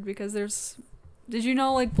Blizzard because there's. Did you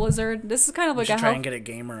know like Blizzard? This is kind of We like should a try health. and get a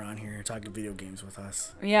gamer on here talking video games with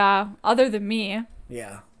us. Yeah, other than me,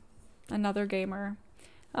 Yeah. another gamer.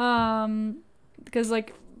 Because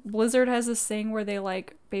like Blizzard has this thing where they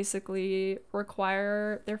like basically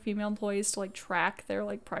require their female employees to like track their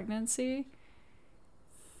like pregnancy.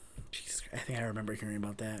 Jesus, I think I remember hearing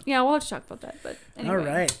about that. Yeah, we'll have to talk about that. But anyway, All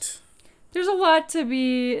right. there's a lot to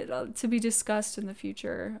be discussed in the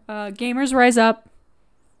future. Gamers rise up.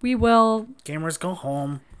 We will Gamers, go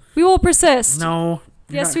home. persist. No.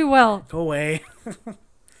 Yes, we will. Go away.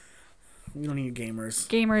 We don't need gamers.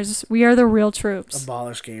 Gamers, we are the real troops.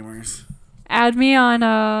 Abolish gamers. Add me on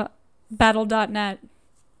battle.net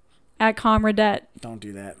at Comradet. Don't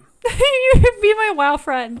do that. You can be my WoW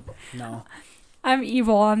friend. No. I'm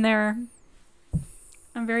evil on there.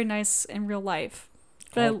 I'm very nice in real life.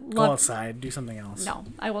 But I Go love. outside. Do something else. No,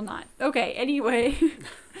 I will not. Okay, anyway.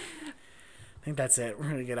 I think that's it. We're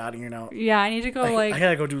going to get out of here now. Yeah, I need to go I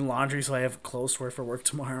gotta go do laundry so I have clothes to wear for work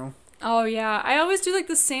tomorrow. Oh, yeah. I always do like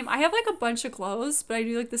the same. I have like a bunch of clothes, but I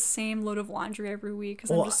do like the same load of laundry every week because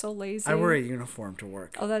I'm just so lazy. I wear a uniform to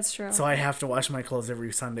work. Oh, that's true. So I have to wash my clothes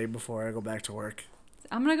every Sunday before I go back to work.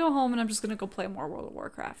 I'm going to go home and I'm just going to go play more World of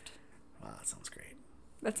Warcraft. Wow, that sounds great.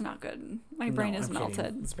 That's not good. My brain is I'm melted.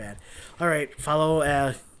 kidding. It's bad. All right.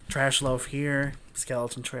 Follow Trash Loaf here.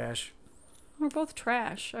 Skeleton Trash. We're both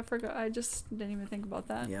trash. I forgot. I just didn't even think about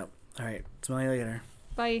that. Yep. All right. Smell you later.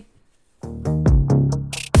 Bye.